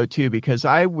that, though, too, because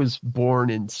I was born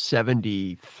in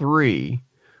 73,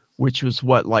 which was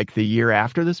like the year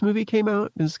after this movie came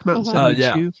out? This came out in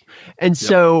 72? And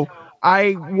so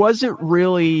I wasn't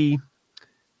really...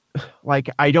 like,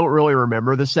 I don't really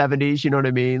remember the 70s, you know what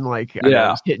I mean? Like, I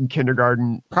was hitting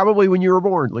kindergarten, probably when you were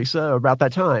born, Lisa, about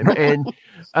that time.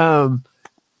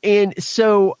 And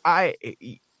so I,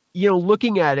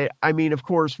 looking at it, I mean, of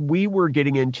course, we were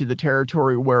getting into the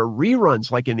territory where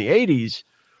reruns, like in the 80s,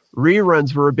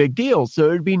 reruns were a big deal. So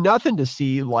it'd be nothing to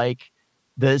see like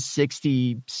the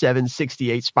 67,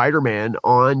 68 Spider-Man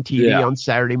on TV on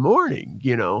Saturday morning,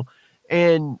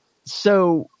 and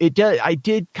so I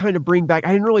did kind of bring back,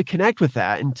 I didn't really connect with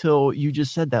that until you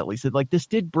just said that, Lisa. Like, this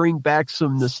did bring back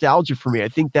some nostalgia for me. I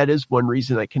think that is one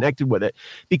reason I connected with it,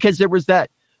 because there were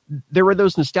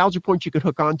those nostalgia points you could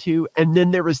hook onto. And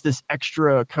then there was this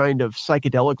extra kind of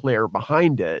psychedelic layer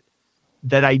behind it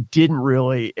that I didn't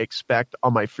really expect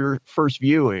on my first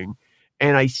viewing.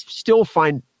 And I still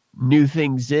find new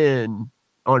things on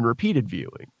repeated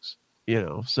viewings,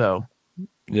 so.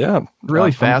 Yeah,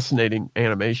 really fascinating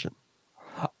animation.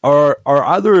 Are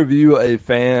either of you a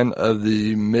fan of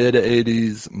the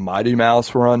mid-'80s Mighty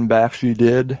Mouse run Bakshi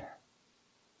did?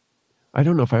 I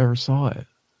don't know if I ever saw it.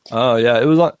 Oh yeah, it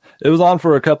was on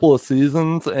for a couple of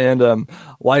seasons, and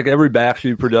like every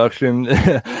Bakshi production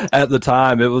at the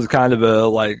time, it was kind of a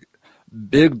like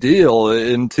big deal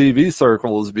in TV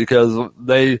circles, because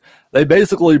they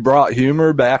basically brought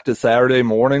humor back to Saturday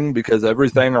morning, because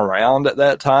everything around at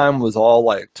that time was all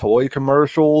like toy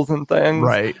commercials and things.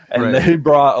 Right. And they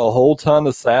brought a whole ton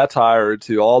of satire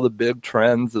to all the big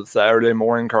trends of Saturday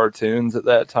morning cartoons at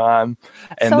that time.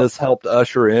 And this helped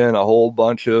usher in a whole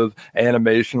bunch of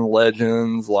animation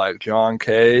legends like John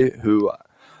Kay, who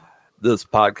this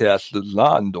podcast does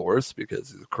not endorse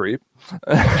because he's a creep,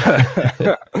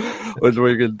 which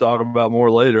we could talk about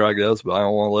more later, I guess, but I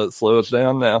don't want to let it slow us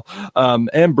down now.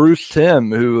 And Bruce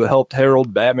Timm, who helped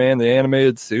herald Batman the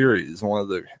Animated Series, one of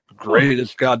the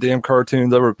greatest goddamn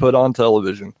cartoons ever put on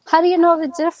television. How do you know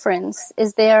the difference?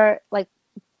 Is there like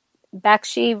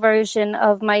Bakshi version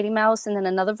of Mighty Mouse and then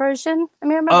another version? I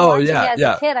mean, I remember watching it as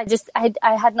a kid.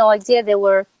 I had no idea there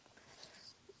was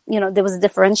a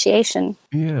differentiation.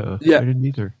 Yeah. I didn't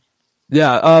either.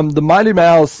 Yeah, the Mighty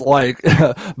Mouse, like,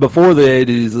 before the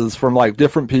 80s is from, like,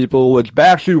 different people, which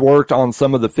Bakshi worked on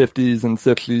some of the 50s and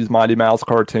 60s Mighty Mouse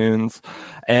cartoons,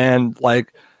 and,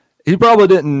 like, he probably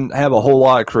didn't have a whole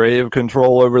lot of creative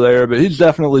control over there, but he's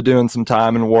definitely doing some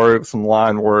time and work, some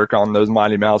line work on those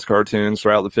Mighty Mouse cartoons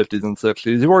throughout the 50s and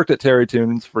 60s. He worked at Terry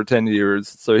Toons for 10 years,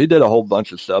 so he did a whole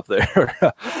bunch of stuff there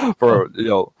for,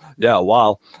 a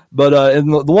while. But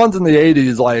in the ones in the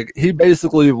 80s, like, he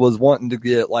basically was wanting to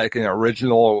get, like, an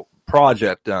original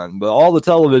project done, but all the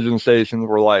television stations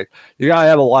were like, you gotta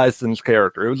have a licensed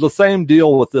character. It was the same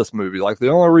deal with this movie. Like, the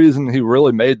only reason he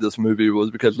really made this movie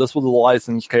was because this was a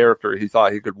licensed character he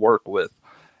thought he could work with.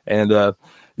 And there's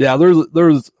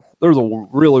a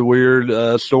really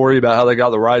weird story about how they got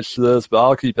the rights to this, but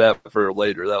I'll keep that for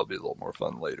later. That'll be a little more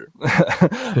fun later.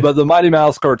 But the Mighty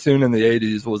Mouse cartoon in the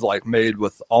 80s was like made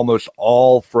with almost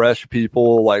all fresh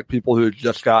people, like people who had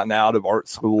just gotten out of art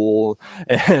school.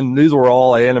 And these were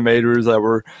all animators that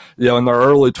were, in their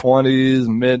early 20s,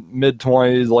 mid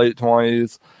 20s, late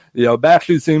 20s.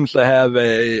 Bakshi seems to have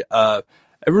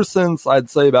ever since I'd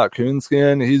say about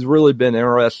Coonskin, he's really been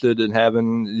interested in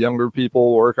having younger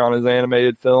people work on his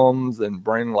animated films and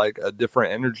bring like a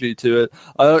different energy to it.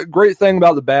 A great thing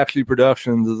about the Bakshi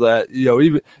Productions is that,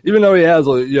 even though he has,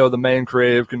 the main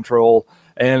creative control,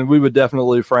 and we would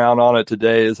definitely frown on it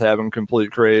today as having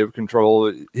complete creative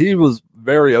control, he was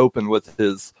very open with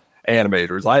his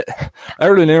animators. I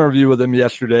heard an interview with him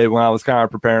yesterday when I was kind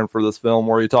of preparing for this film,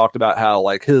 where he talked about how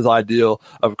like his ideal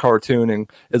of cartooning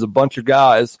is a bunch of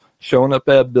guys showing up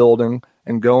at a building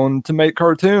and going to make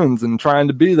cartoons and trying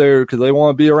to be there because they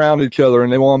want to be around each other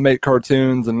and they want to make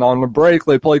cartoons, and on the break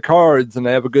they play cards and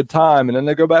they have a good time, and then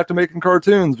they go back to making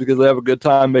cartoons because they have a good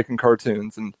time making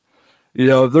cartoons. And you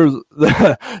know, if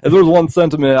there's one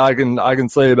sentiment I can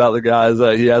say about the guy, is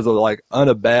that he has a like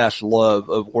unabashed love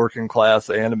of working class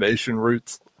animation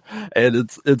roots, and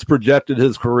it's projected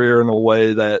his career in a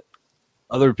way that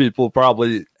other people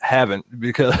probably haven't,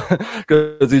 because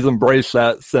he's embraced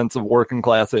that sense of working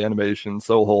class animation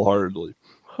so wholeheartedly.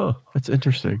 Huh, that's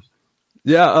interesting.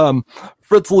 Yeah,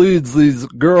 Fritz leads these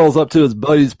girls up to his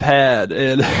buddy's pad,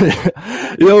 and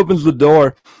he opens the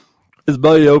door. His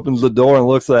buddy opens the door and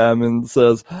looks at him and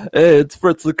says, "Hey, it's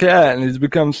Fritz the Cat," and he's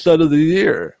become Stud of the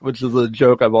Year, which is a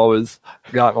joke I've always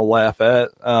gotten a laugh at.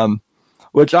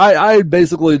 Which I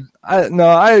discovered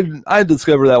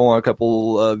that one a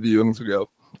couple viewings ago.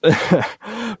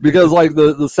 Because like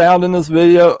the sound in this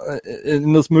video,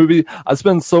 in this movie, I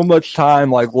spend so much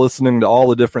time like listening to all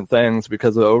the different things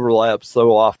because it overlaps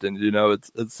so often. You know,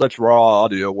 it's such raw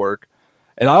audio work.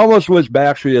 And I almost wish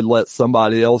Bakshi had let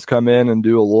somebody else come in and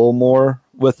do a little more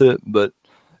with it, but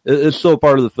it's still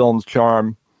part of the film's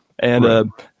charm. And right.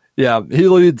 Yeah, he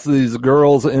leads these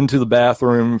girls into the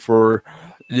bathroom for,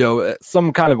 you know,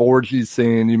 some kind of orgy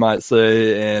scene, you might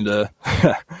say, and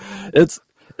it's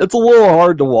a little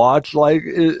hard to watch. Like,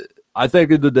 I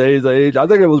think in today's age, I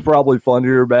think it was probably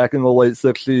funnier back in the late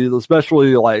 60s,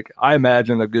 especially, like, I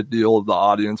imagine a good deal of the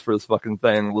audience for this fucking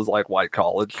thing was, like, white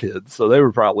college kids, so they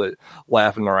were probably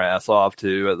laughing their ass off,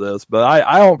 too, at this. But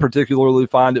I don't particularly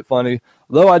find it funny,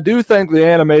 though I do think the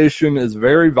animation is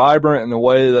very vibrant in a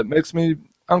way that makes me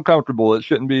uncomfortable. It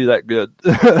shouldn't be that good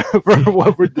for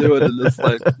what we're doing in this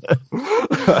thing.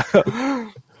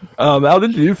 How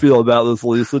did you feel about this,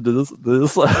 Lisa? Did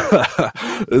this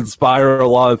inspire a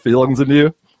lot of feelings in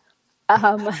you?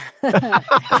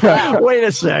 Wait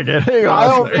a second. Hang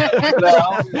on.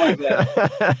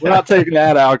 We're not taking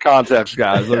that out of context,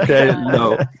 guys. Okay,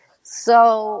 no.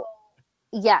 So,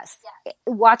 yes,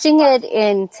 watching it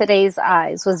in today's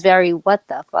eyes was very what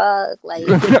the fuck, like.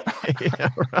 Yeah,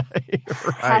 right.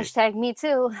 Hashtag me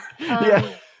too.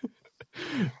 Yeah.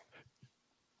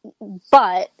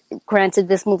 But granted,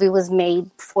 this movie was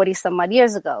made 40 some odd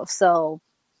years ago. So,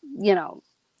 you know,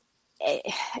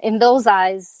 in those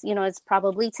eyes, you know, it's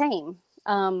probably tame.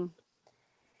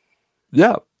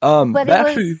 Yeah. But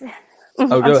actually, it was,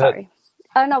 go ahead. Sorry.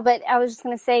 Oh, no, but I was just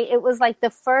going to say it was like the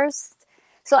first.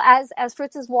 So as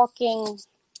Fritz is walking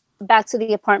back to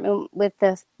the apartment with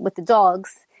the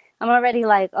dogs, I'm already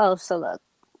like, oh, so look.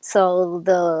 So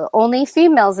the only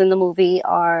females in the movie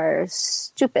are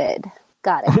stupid.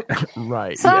 Got it.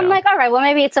 Right. So yeah. I'm like, all right, well,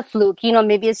 maybe it's a fluke. You know,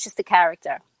 maybe it's just a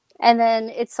character. And then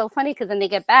it's so funny because then they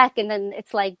get back and then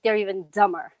it's like they're even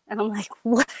dumber. And I'm like,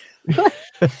 what?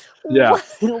 Yeah.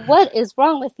 What is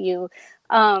wrong with you?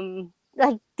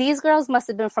 Like, these girls must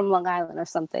have been from Long Island or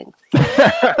something.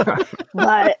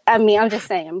 But, I mean, I'm just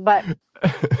saying. But, you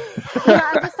know,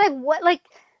 I'm just like, what? Like,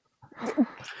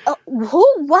 who?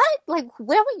 What? Like,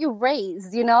 where were you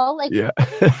raised? You know? Like, yeah.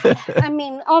 I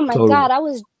mean, oh my God, I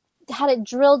had it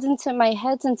drilled into my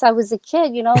head since I was a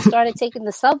kid, you know, started taking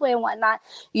the subway and whatnot.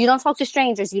 You don't talk to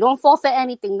strangers. You don't fall for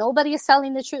anything. Nobody is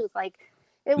telling the truth. Like,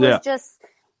 it was just,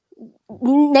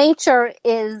 nature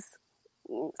is,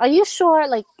 are you sure?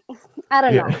 Like, I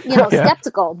don't know, you know,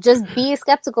 skeptical. Just be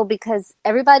skeptical because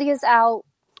everybody is out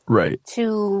right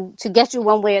to get you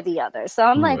one way or the other. So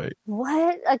I'm like,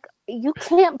 what? Like, you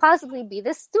can't possibly be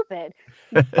this stupid.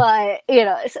 But, you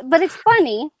know, but it's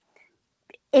funny.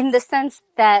 In the sense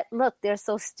that, look, they're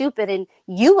so stupid and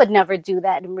you would never do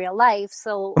that in real life.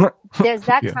 So there's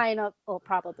that kind of,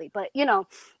 probably, but you know,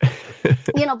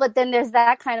 but then there's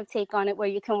that kind of take on it where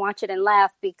you can watch it and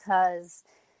laugh because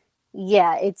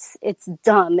it's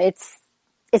dumb. It's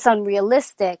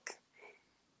unrealistic.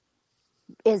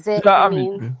 Is it? Yeah, I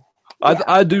mean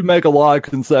I do make a lot of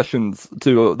concessions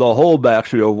to the whole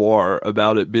Bakshi War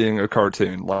about it being a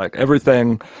cartoon. Like,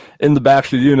 everything in the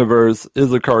Bakshi universe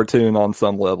is a cartoon on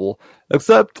some level,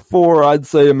 except for, I'd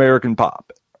say, American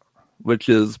Pop, which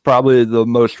is probably the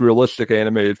most realistic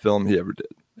animated film he ever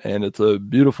did. And it's a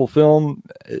beautiful film.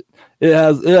 It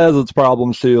has its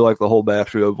problems too, like the whole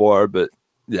Bakshi War, but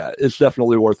yeah, it's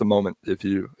definitely worth a moment if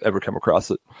you ever come across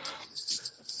it.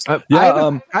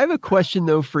 I have a question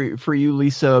though for you,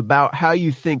 Lisa, about how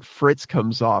you think Fritz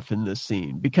comes off in this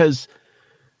scene. Because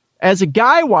as a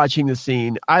guy watching the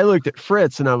scene, I looked at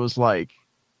Fritz and I was like,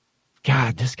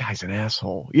 God, this guy's an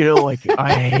asshole. You know, like,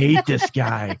 I hate this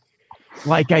guy.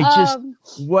 Like, I just,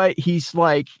 what he's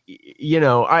like, you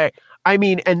know, I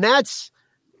mean, and that's,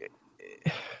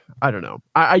 I don't know.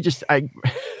 I just like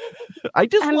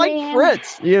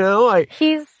Fritz, you know,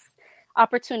 he's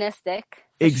opportunistic.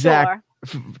 Exactly.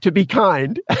 Sure. To be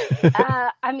kind.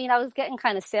 I mean, I was getting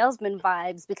kind of salesman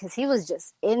vibes because he was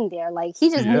just in there. Like, he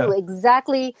just knew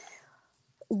exactly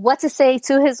what to say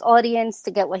to his audience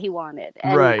to get what he wanted.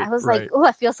 And I was like, oh,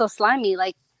 I feel so slimy.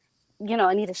 Like, you know,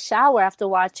 I need a shower after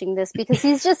watching this because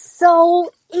he's just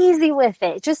so easy with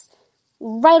it. Just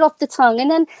right off the tongue. And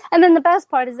then the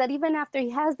best part is that even after he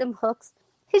has them hooks,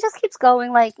 he just keeps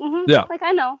going like, like,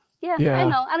 I know. Yeah, I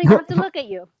know. I don't even have to look at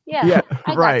you. Yeah,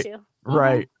 I got you.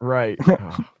 Right.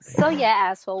 So yeah,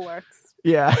 asshole works.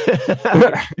 Yeah.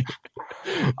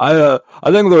 I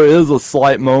think there is a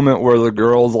slight moment where the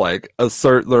girls like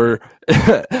assert their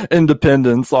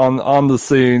independence on the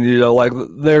scene, you know, like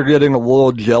they're getting a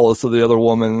little jealous of the other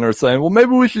woman and they're saying, well,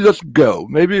 maybe we should just go.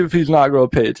 Maybe if he's not going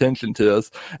to pay attention to us.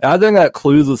 And I think that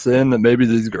clues us in that maybe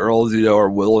these girls, you know,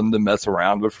 are willing to mess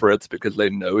around with Fritz because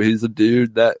they know he's a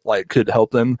dude that like could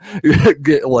help them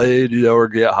get laid, you know, or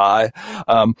get high.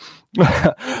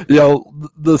 You know,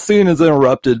 the scene is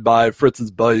interrupted by Fritz's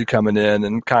buddy coming in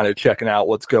and kind of checking out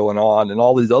what's going on, and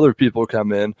all these other people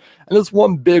come in, and this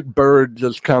one big bird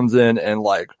just comes in and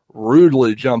like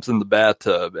rudely jumps in the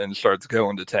bathtub and starts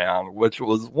going to town, which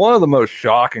was one of the most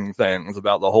shocking things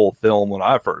about the whole film when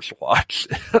I first watched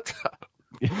it.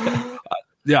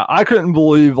 Yeah, I couldn't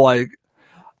believe, like,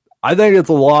 I think it's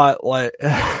a lot, like,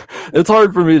 it's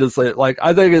hard for me to say. Like,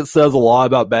 I think it says a lot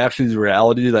about Bakshi's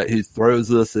reality that he throws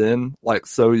this in, like,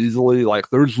 so easily. Like,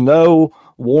 there's no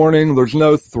warning, there's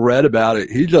no threat about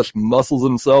it. He just muscles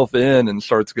himself in and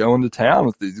starts going to town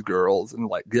with these girls and,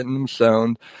 like, getting them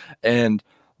stoned. And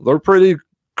they're pretty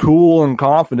cool and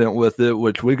confident with it,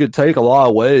 which we could take a lot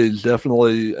of ways,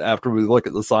 definitely, after we look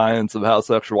at the science of how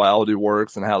sexuality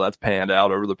works and how that's panned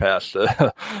out over the past,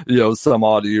 you know, some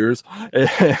odd years.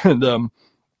 And,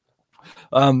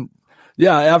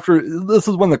 yeah, after this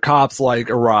is when the cops like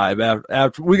arrive.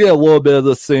 After we get a little bit of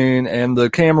the scene, and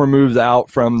the camera moves out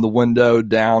from the window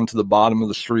down to the bottom of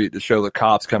the street to show the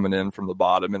cops coming in from the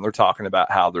bottom, and they're talking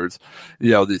about how there's, you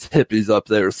know, these hippies up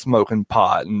there smoking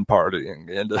pot and partying.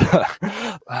 And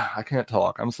I can't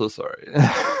talk. I'm so sorry.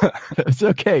 It's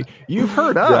okay. You've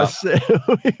heard us.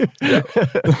 Yeah.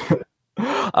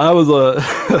 I was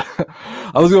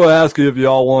going to ask you if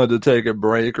y'all wanted to take a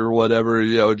break or whatever,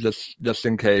 you know, just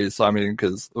in case. I mean,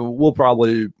 because we'll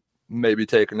probably maybe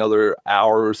take another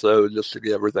hour or so just to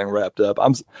get everything wrapped up.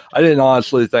 I didn't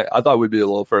honestly think, I thought we'd be a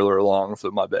little further along,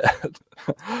 so my bad.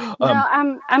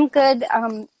 No, I'm good.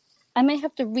 I may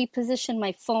have to reposition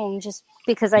my phone just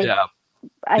because I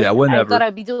thought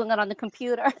I'd be doing it on the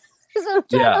computer. So I'm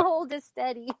trying to hold it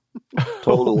steady.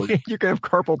 Totally. You're going to have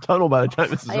carpal tunnel by the time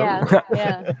this is over.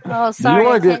 Yeah. Oh, sorry.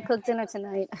 I can't cook dinner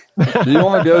tonight. Do you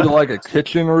want to go to like a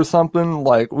kitchen or something?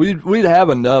 Like we'd have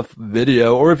enough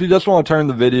video, or if you just want to turn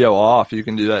the video off, you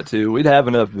can do that too. We'd have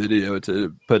enough video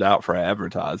to put out for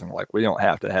advertising. Like, we don't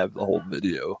have to have the whole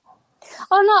video.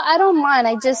 Oh, no, I don't mind.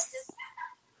 I just,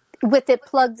 with it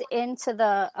plugged into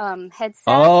the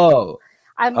headset. Oh.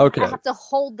 I have to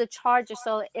hold the charger,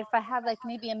 so if I have like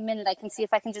maybe a minute, I can see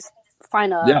if I can just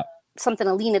find something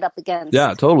to lean it up against.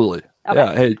 Yeah, totally.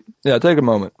 Okay. Take a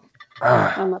moment.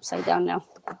 I'm upside down now.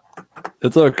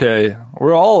 It's okay.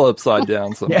 We're all upside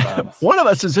down sometimes. Yeah, one of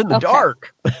us is in the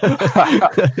dark.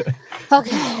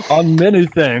 Okay. On many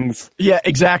things. Yeah,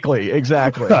 exactly.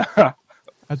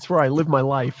 That's where I live my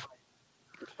life.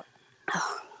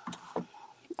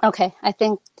 Okay, I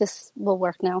think this will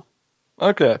work now.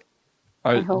 Okay.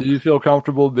 All right. Do you feel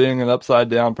comfortable being an upside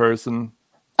down person?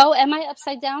 Oh, am I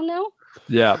upside down now?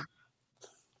 Yeah.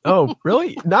 Oh,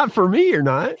 really? Not for me, you're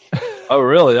not. Oh,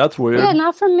 really? That's weird. Yeah,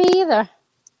 not for me either.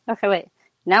 Okay, wait.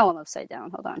 Now I'm upside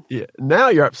down. Hold on. Yeah. Now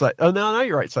you're upside. Oh, now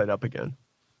you're right side up again.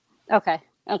 Okay.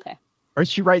 Aren't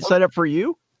she right side up for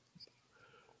you,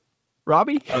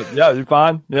 Robbie? Yeah, you're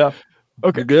fine. Yeah.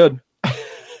 Okay, good.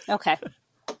 Okay.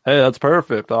 Hey, that's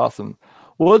perfect. Awesome.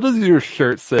 What does your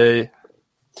shirt say?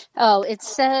 Oh, it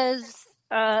says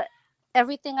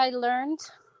everything I learned.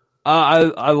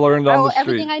 I learned on the street.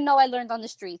 Everything I know I learned on the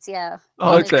streets, yeah.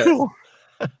 Oh, okay. Cool.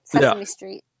 Sesame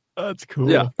Street. That's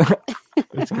cool. Yeah.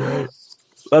 That's great.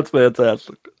 That's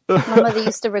fantastic. My mother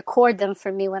used to record them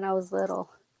for me when I was little.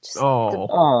 Just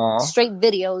straight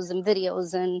videos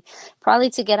and probably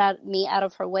to get me out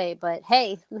of her way. But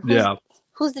hey,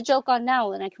 who's the joke on now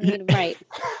when I can read them right?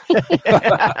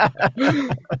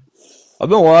 I've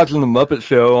been watching the Muppet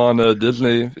Show on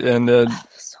Disney, and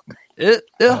so it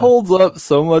holds up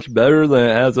so much better than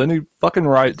it has any fucking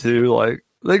right to. Like,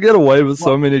 they get away with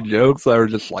so many jokes that are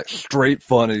just like straight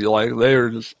funny. Like they are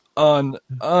just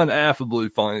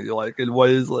unaffably funny, like in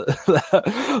ways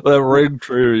that ring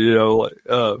true. You know, like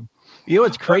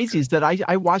what's crazy is that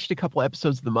I watched a couple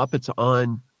episodes of the Muppets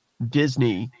on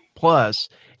Disney Plus,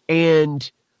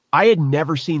 and I had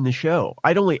never seen the show.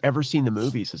 I'd only ever seen the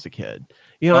movies as a kid.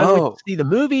 I would see the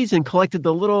movies and collected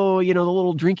the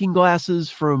little drinking glasses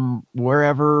from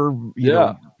wherever, you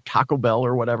know, Taco Bell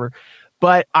or whatever.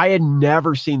 But I had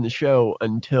never seen the show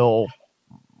until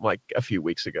like a few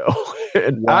weeks ago.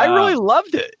 And I really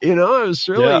loved it. I was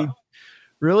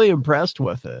really impressed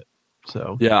with it.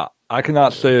 So yeah, I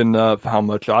cannot say enough how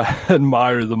much I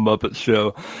admire the Muppet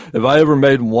Show. If I ever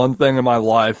made one thing in my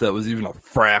life that was even a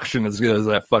fraction as good as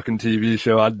that fucking TV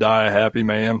show, I'd die a happy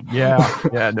man.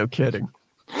 Yeah, no kidding.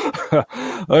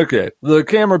 Okay, the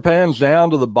camera pans down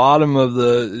to the bottom of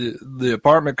the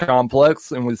apartment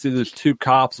complex, and we see these two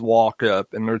cops walk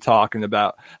up, and they're talking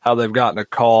about how they've gotten a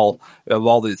call of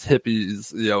all these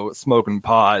hippies, smoking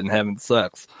pot and having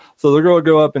sex. So they're going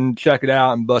to go up and check it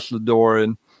out and bust the door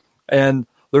in. And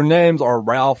their names are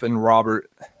Ralph and Robert.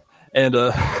 And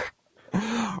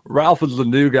Ralph is the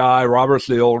new guy. Robert's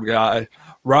the old guy.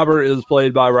 Robert is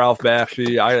played by Ralph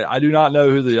Bakshi. I do not know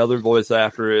who the other voice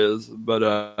actor is, but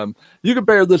you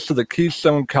compare this to the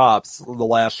Keystone Cops the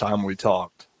last time we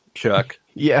talked, Chuck.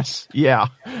 Yes, yeah.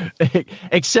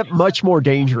 Except much more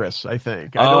dangerous, I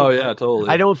think. Yeah, totally.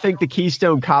 I don't think the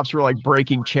Keystone Cops were like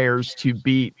breaking chairs to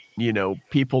beat,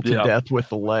 people to death with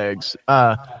the legs.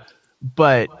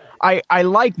 But I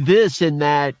like this in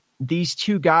that these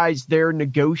two guys, they're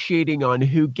negotiating on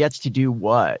who gets to do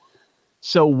what.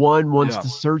 So one wants to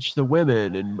search the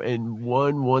women and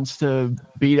one wants to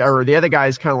beat, or the other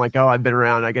guy's kind of like, oh, I've been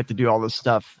around. I get to do all this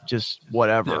stuff, just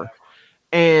whatever.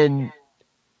 Yeah. And,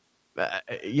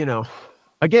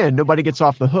 again, nobody gets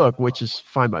off the hook, which is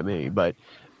fine by me. But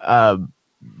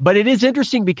it is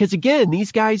interesting because, again,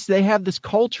 these guys, they have this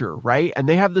culture, right? And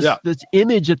they have this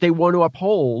image that they want to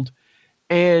uphold.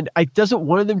 And doesn't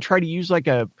one of them try to use like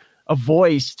a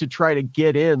voice to try to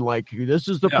get in, like, this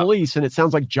is the police, and it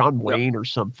sounds like John Wayne or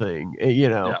something,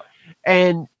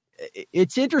 and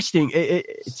it's interesting.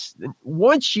 It's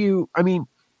once you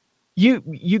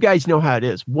guys know how it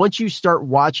is. Once you start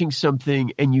watching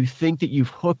something and you think that you've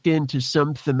hooked into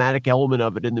some thematic element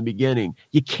of it in the beginning,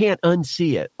 you can't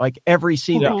unsee it. Like every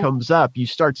scene that comes up, you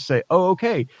start to say, oh,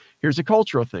 okay, here's a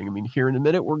cultural thing. I mean, here in a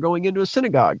minute, we're going into a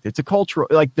synagogue. It's a cultural,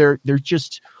 like there's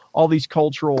just all these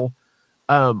cultural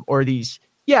or these,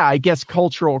 I guess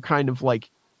cultural kind of like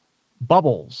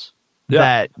bubbles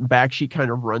that Bakshi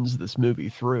kind of runs this movie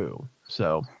through.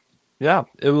 So, yeah,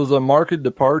 it was a marked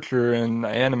departure in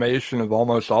animation of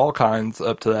almost all kinds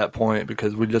up to that point,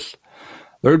 because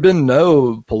there had been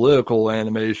no political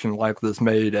animation like this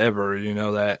made ever,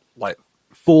 that like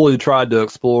fully tried to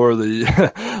explore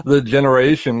the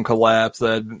generation collapse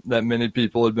that many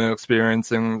people had been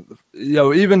experiencing,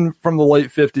 even from the late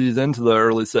 50s into the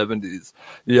early 70s.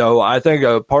 I think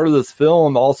a part of this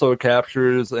film also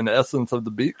captures an essence of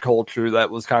the beat culture that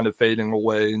was kind of fading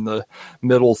away in the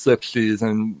middle 60s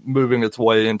and moving its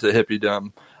way into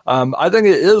hippiedom. I think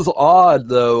it is odd,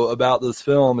 though, about this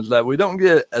film is that we don't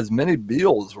get as many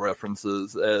Beatles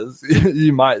references as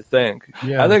you might think.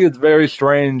 Yeah. I think it's very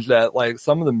strange that, like,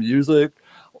 some of the music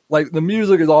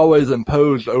is always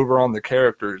imposed over on the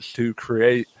characters to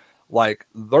create, like,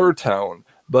 their tone.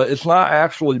 But it's not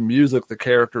actually music the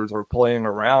characters are playing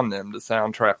around them to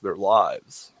soundtrack their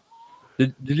lives.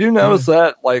 Did you notice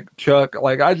that, like, Chuck?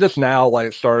 Like, I just now,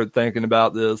 like, started thinking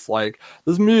about this. Like,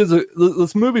 this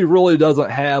movie really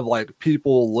doesn't have, like,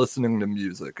 people listening to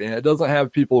music, and it doesn't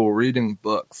have people reading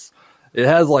books. It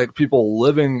has, like, people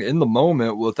living in the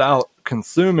moment without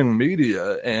consuming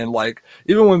media. And, like,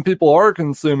 even when people are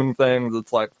consuming things,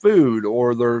 it's like food,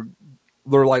 or they're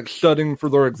like studying for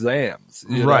their exams.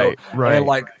 Right. And,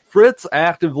 like, Fritz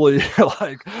actively,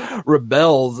 like,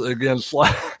 rebels against,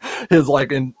 like,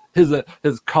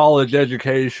 his college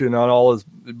education on all his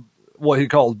what he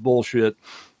calls bullshit.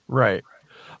 Right.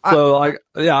 So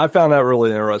I found that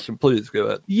really interesting. Please go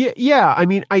ahead. Yeah. I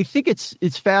mean, I think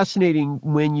it's fascinating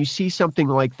when you see something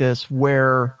like this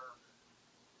where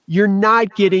you're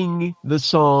not getting the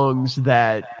songs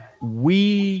that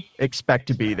we expect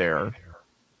to be there,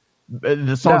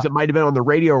 the songs that might have been on the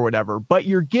radio or whatever, but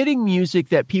you're getting music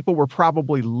that people were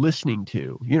probably listening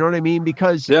to. You know what I mean?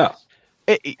 Because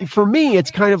for me, it's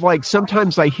kind of like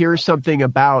sometimes I hear something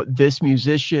about this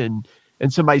musician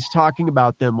and somebody's talking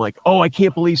about them like, oh, I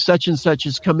can't believe such and such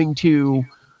is coming to,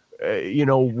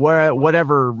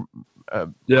 whatever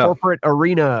corporate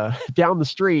arena down the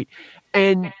street.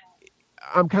 And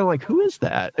I'm kind of like, who is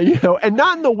that? And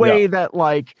not in the way that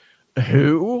like,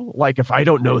 who? Like, if I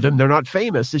don't know them, they're not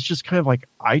famous. It's just kind of like,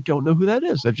 I don't know who that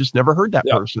is. I've just never heard that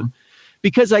person.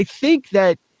 Because I think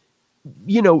that,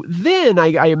 then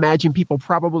I imagine people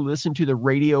probably listen to the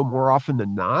radio more often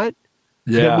than not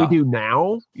than we do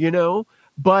now,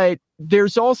 But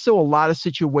there's also a lot of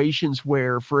situations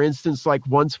where, for instance, like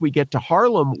once we get to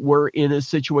Harlem, we're in a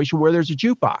situation where there's a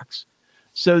jukebox.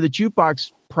 So the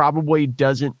jukebox probably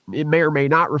it may or may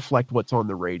not reflect what's on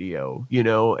the radio,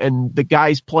 and the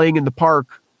guys playing in the park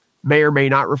may or may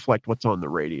not reflect what's on the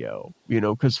radio,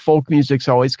 because folk music's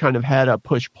always kind of had a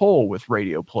push-pull with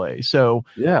radio play. So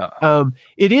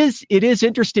it is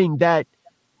interesting that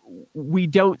we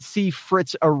don't see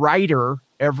Fritz, a writer,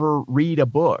 ever read a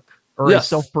book, or a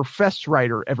self-professed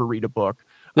writer ever read a book.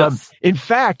 In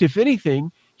fact, if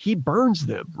anything, he burns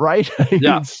them, right?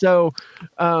 So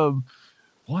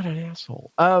what an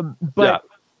asshole.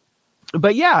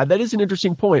 But yeah, that is an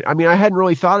interesting point. I mean, I hadn't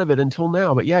really thought of it until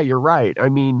now, but yeah, you're right. I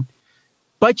mean,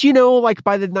 but like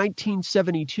by the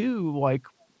 1972, like,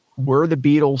 were the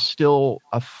Beatles still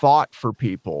a thought for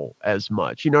people as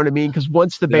much? You know what I mean? Because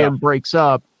once the band breaks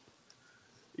up,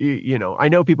 I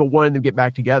know people wanted to get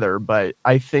back together, but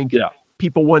I think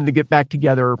people wanted to get back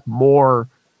together more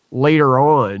later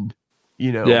on,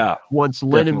 once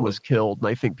Lennon was killed. And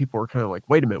I think people were kind of like,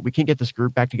 wait a minute, we can't get this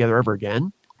group back together ever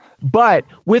again. But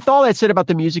with all that said about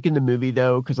the music in the movie,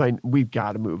 though, because we've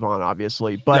got to move on,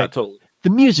 obviously. But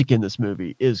the music in this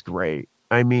movie is great.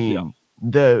 I mean,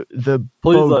 please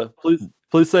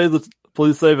save it.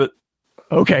 Please save it.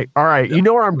 Okay, all right. You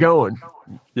know where I'm going.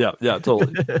 Yeah,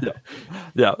 totally.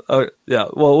 Yeah.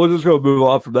 Well, we're just going to move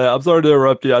on from that. I'm sorry to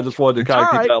interrupt you. I just wanted to kind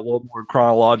of keep that a little more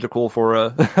chronological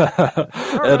for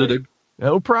editing.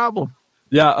 No problem.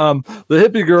 Yeah, the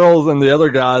hippie girls and the other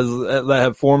guys that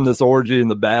have formed this orgy in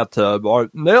the bathtub,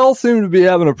 they all seem to be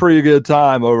having a pretty good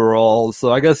time overall.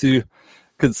 So I guess you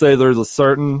could say there's a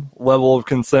certain level of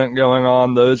consent going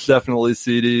on, though it's definitely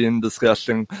seedy and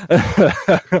disgusting.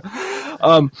 They're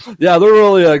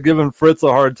really giving Fritz a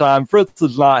hard time. Fritz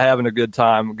is not having a good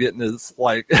time getting his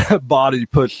body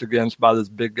pushed against by this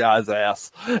big guy's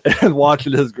ass and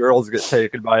watching his girls get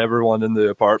taken by everyone in the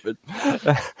apartment.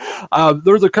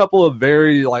 There's a couple of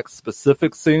very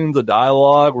specific scenes of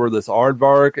dialogue where this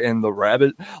aardvark and the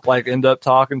rabbit end up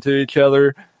talking to each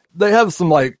other. They have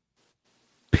some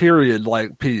period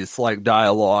piece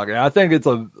dialogue, and I think it's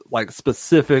a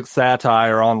specific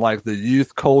satire on the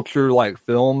youth culture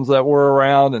films that were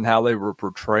around and how they were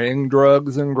portraying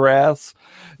drugs and grass.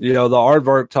 The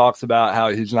aardvark talks about how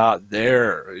he's not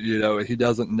there, he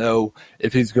doesn't know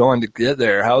if he's going to get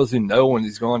there. How does he know when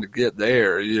he's going to get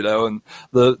there? And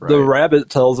the rabbit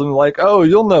tells him oh,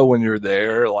 you'll know when you're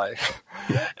there,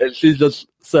 and she just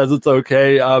says it's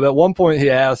okay. At one point he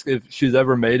asks if she's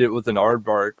ever made it with an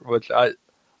aardvark, which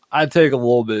I take a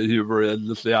little bit of humor in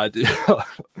just the idea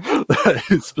that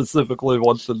he specifically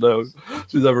wants to know if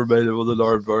she's ever made it with an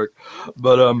aardvark.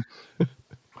 But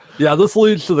this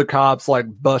leads to the cops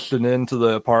busting into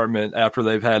the apartment after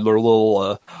they've had their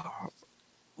little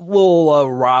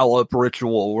rile up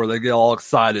ritual where they get all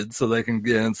excited so they can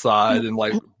get inside and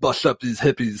bust up these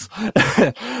hippies.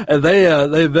 And they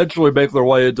eventually make their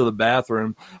way into the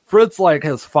bathroom. Fritz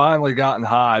has finally gotten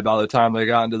high by the time they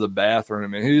got into the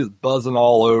bathroom, and he's buzzing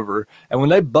all over. And when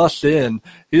they bust in,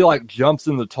 he jumps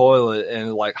in the toilet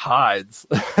and hides.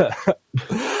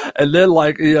 And then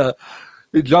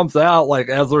he jumps out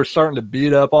as they're starting to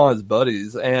beat up on his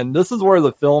buddies. And this is where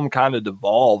the film kind of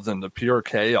devolves into pure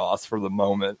chaos for the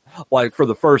moment, for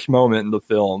the first moment in the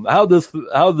film. How did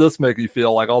this make you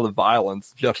feel, all the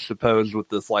violence juxtaposed with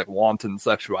this wanton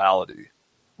sexuality,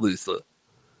 Lisa?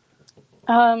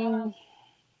 I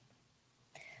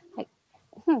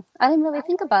didn't really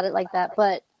think about it like that,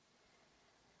 but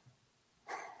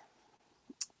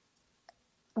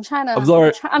I'm trying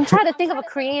to think of a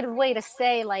creative way to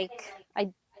say I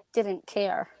didn't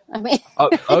care. I mean,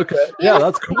 okay, yeah,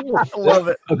 that's cool. I love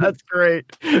it. That's great.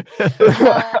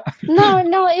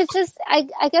 No, it's just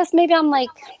I guess maybe I'm I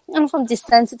don't know if I'm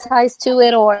desensitized to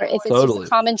it or if it's just a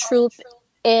common truth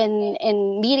in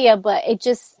media, but it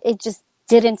just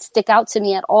didn't stick out to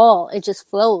me at all. It just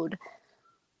flowed.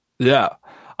 Yeah,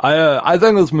 I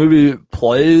think this movie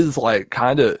plays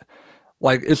kind of.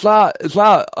 It's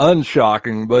not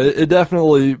unshocking, but it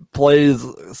definitely plays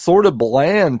sort of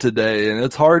bland today, and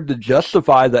it's hard to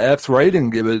justify the X rating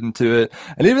given to it.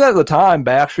 And even at the time,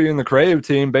 Bakshi and the creative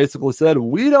team basically said,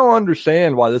 we don't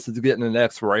understand why this is getting an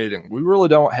X rating. We really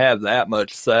don't have that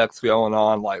much sex going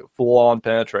on, full-on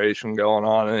penetration going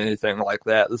on, and anything like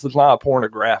that. This is not a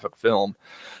pornographic film.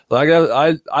 Like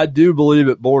I do believe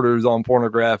it borders on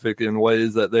pornographic in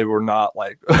ways that they were not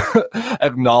like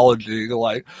acknowledging.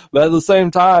 Like, but at the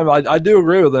same time, I do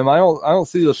agree with them. I don't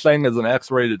see this thing as an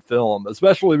X-rated film,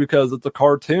 especially because it's a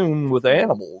cartoon with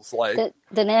animals. Like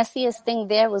the nastiest thing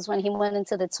there was when he went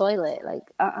into the toilet. Like,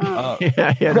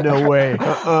 yeah, no way.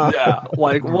 Yeah,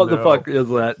 like what the fuck is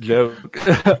that joke?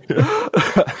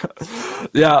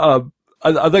 Yeah.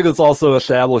 I think this also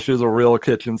establishes a real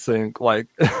kitchen sink, like,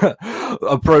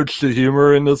 approach to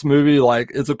humor in this movie. Like,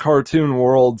 it's a cartoon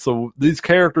world, so these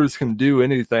characters can do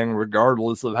anything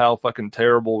regardless of how fucking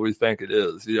terrible we think it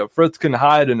is. You know, Fritz can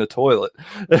hide in a toilet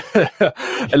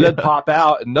and then pop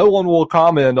out, and no one will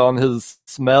comment on his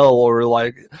smell or,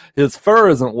 like, his fur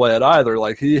isn't wet either.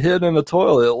 Like, he hid in a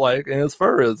toilet, like, and his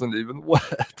fur isn't even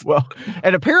wet. Well,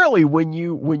 and apparently when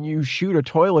you shoot a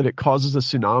toilet, it causes a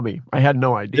tsunami. I had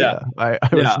no idea. Yeah.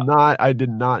 I did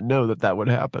not know that would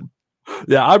happen.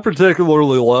 Yeah, I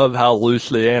particularly love how loose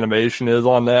the animation is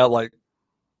on that. Like,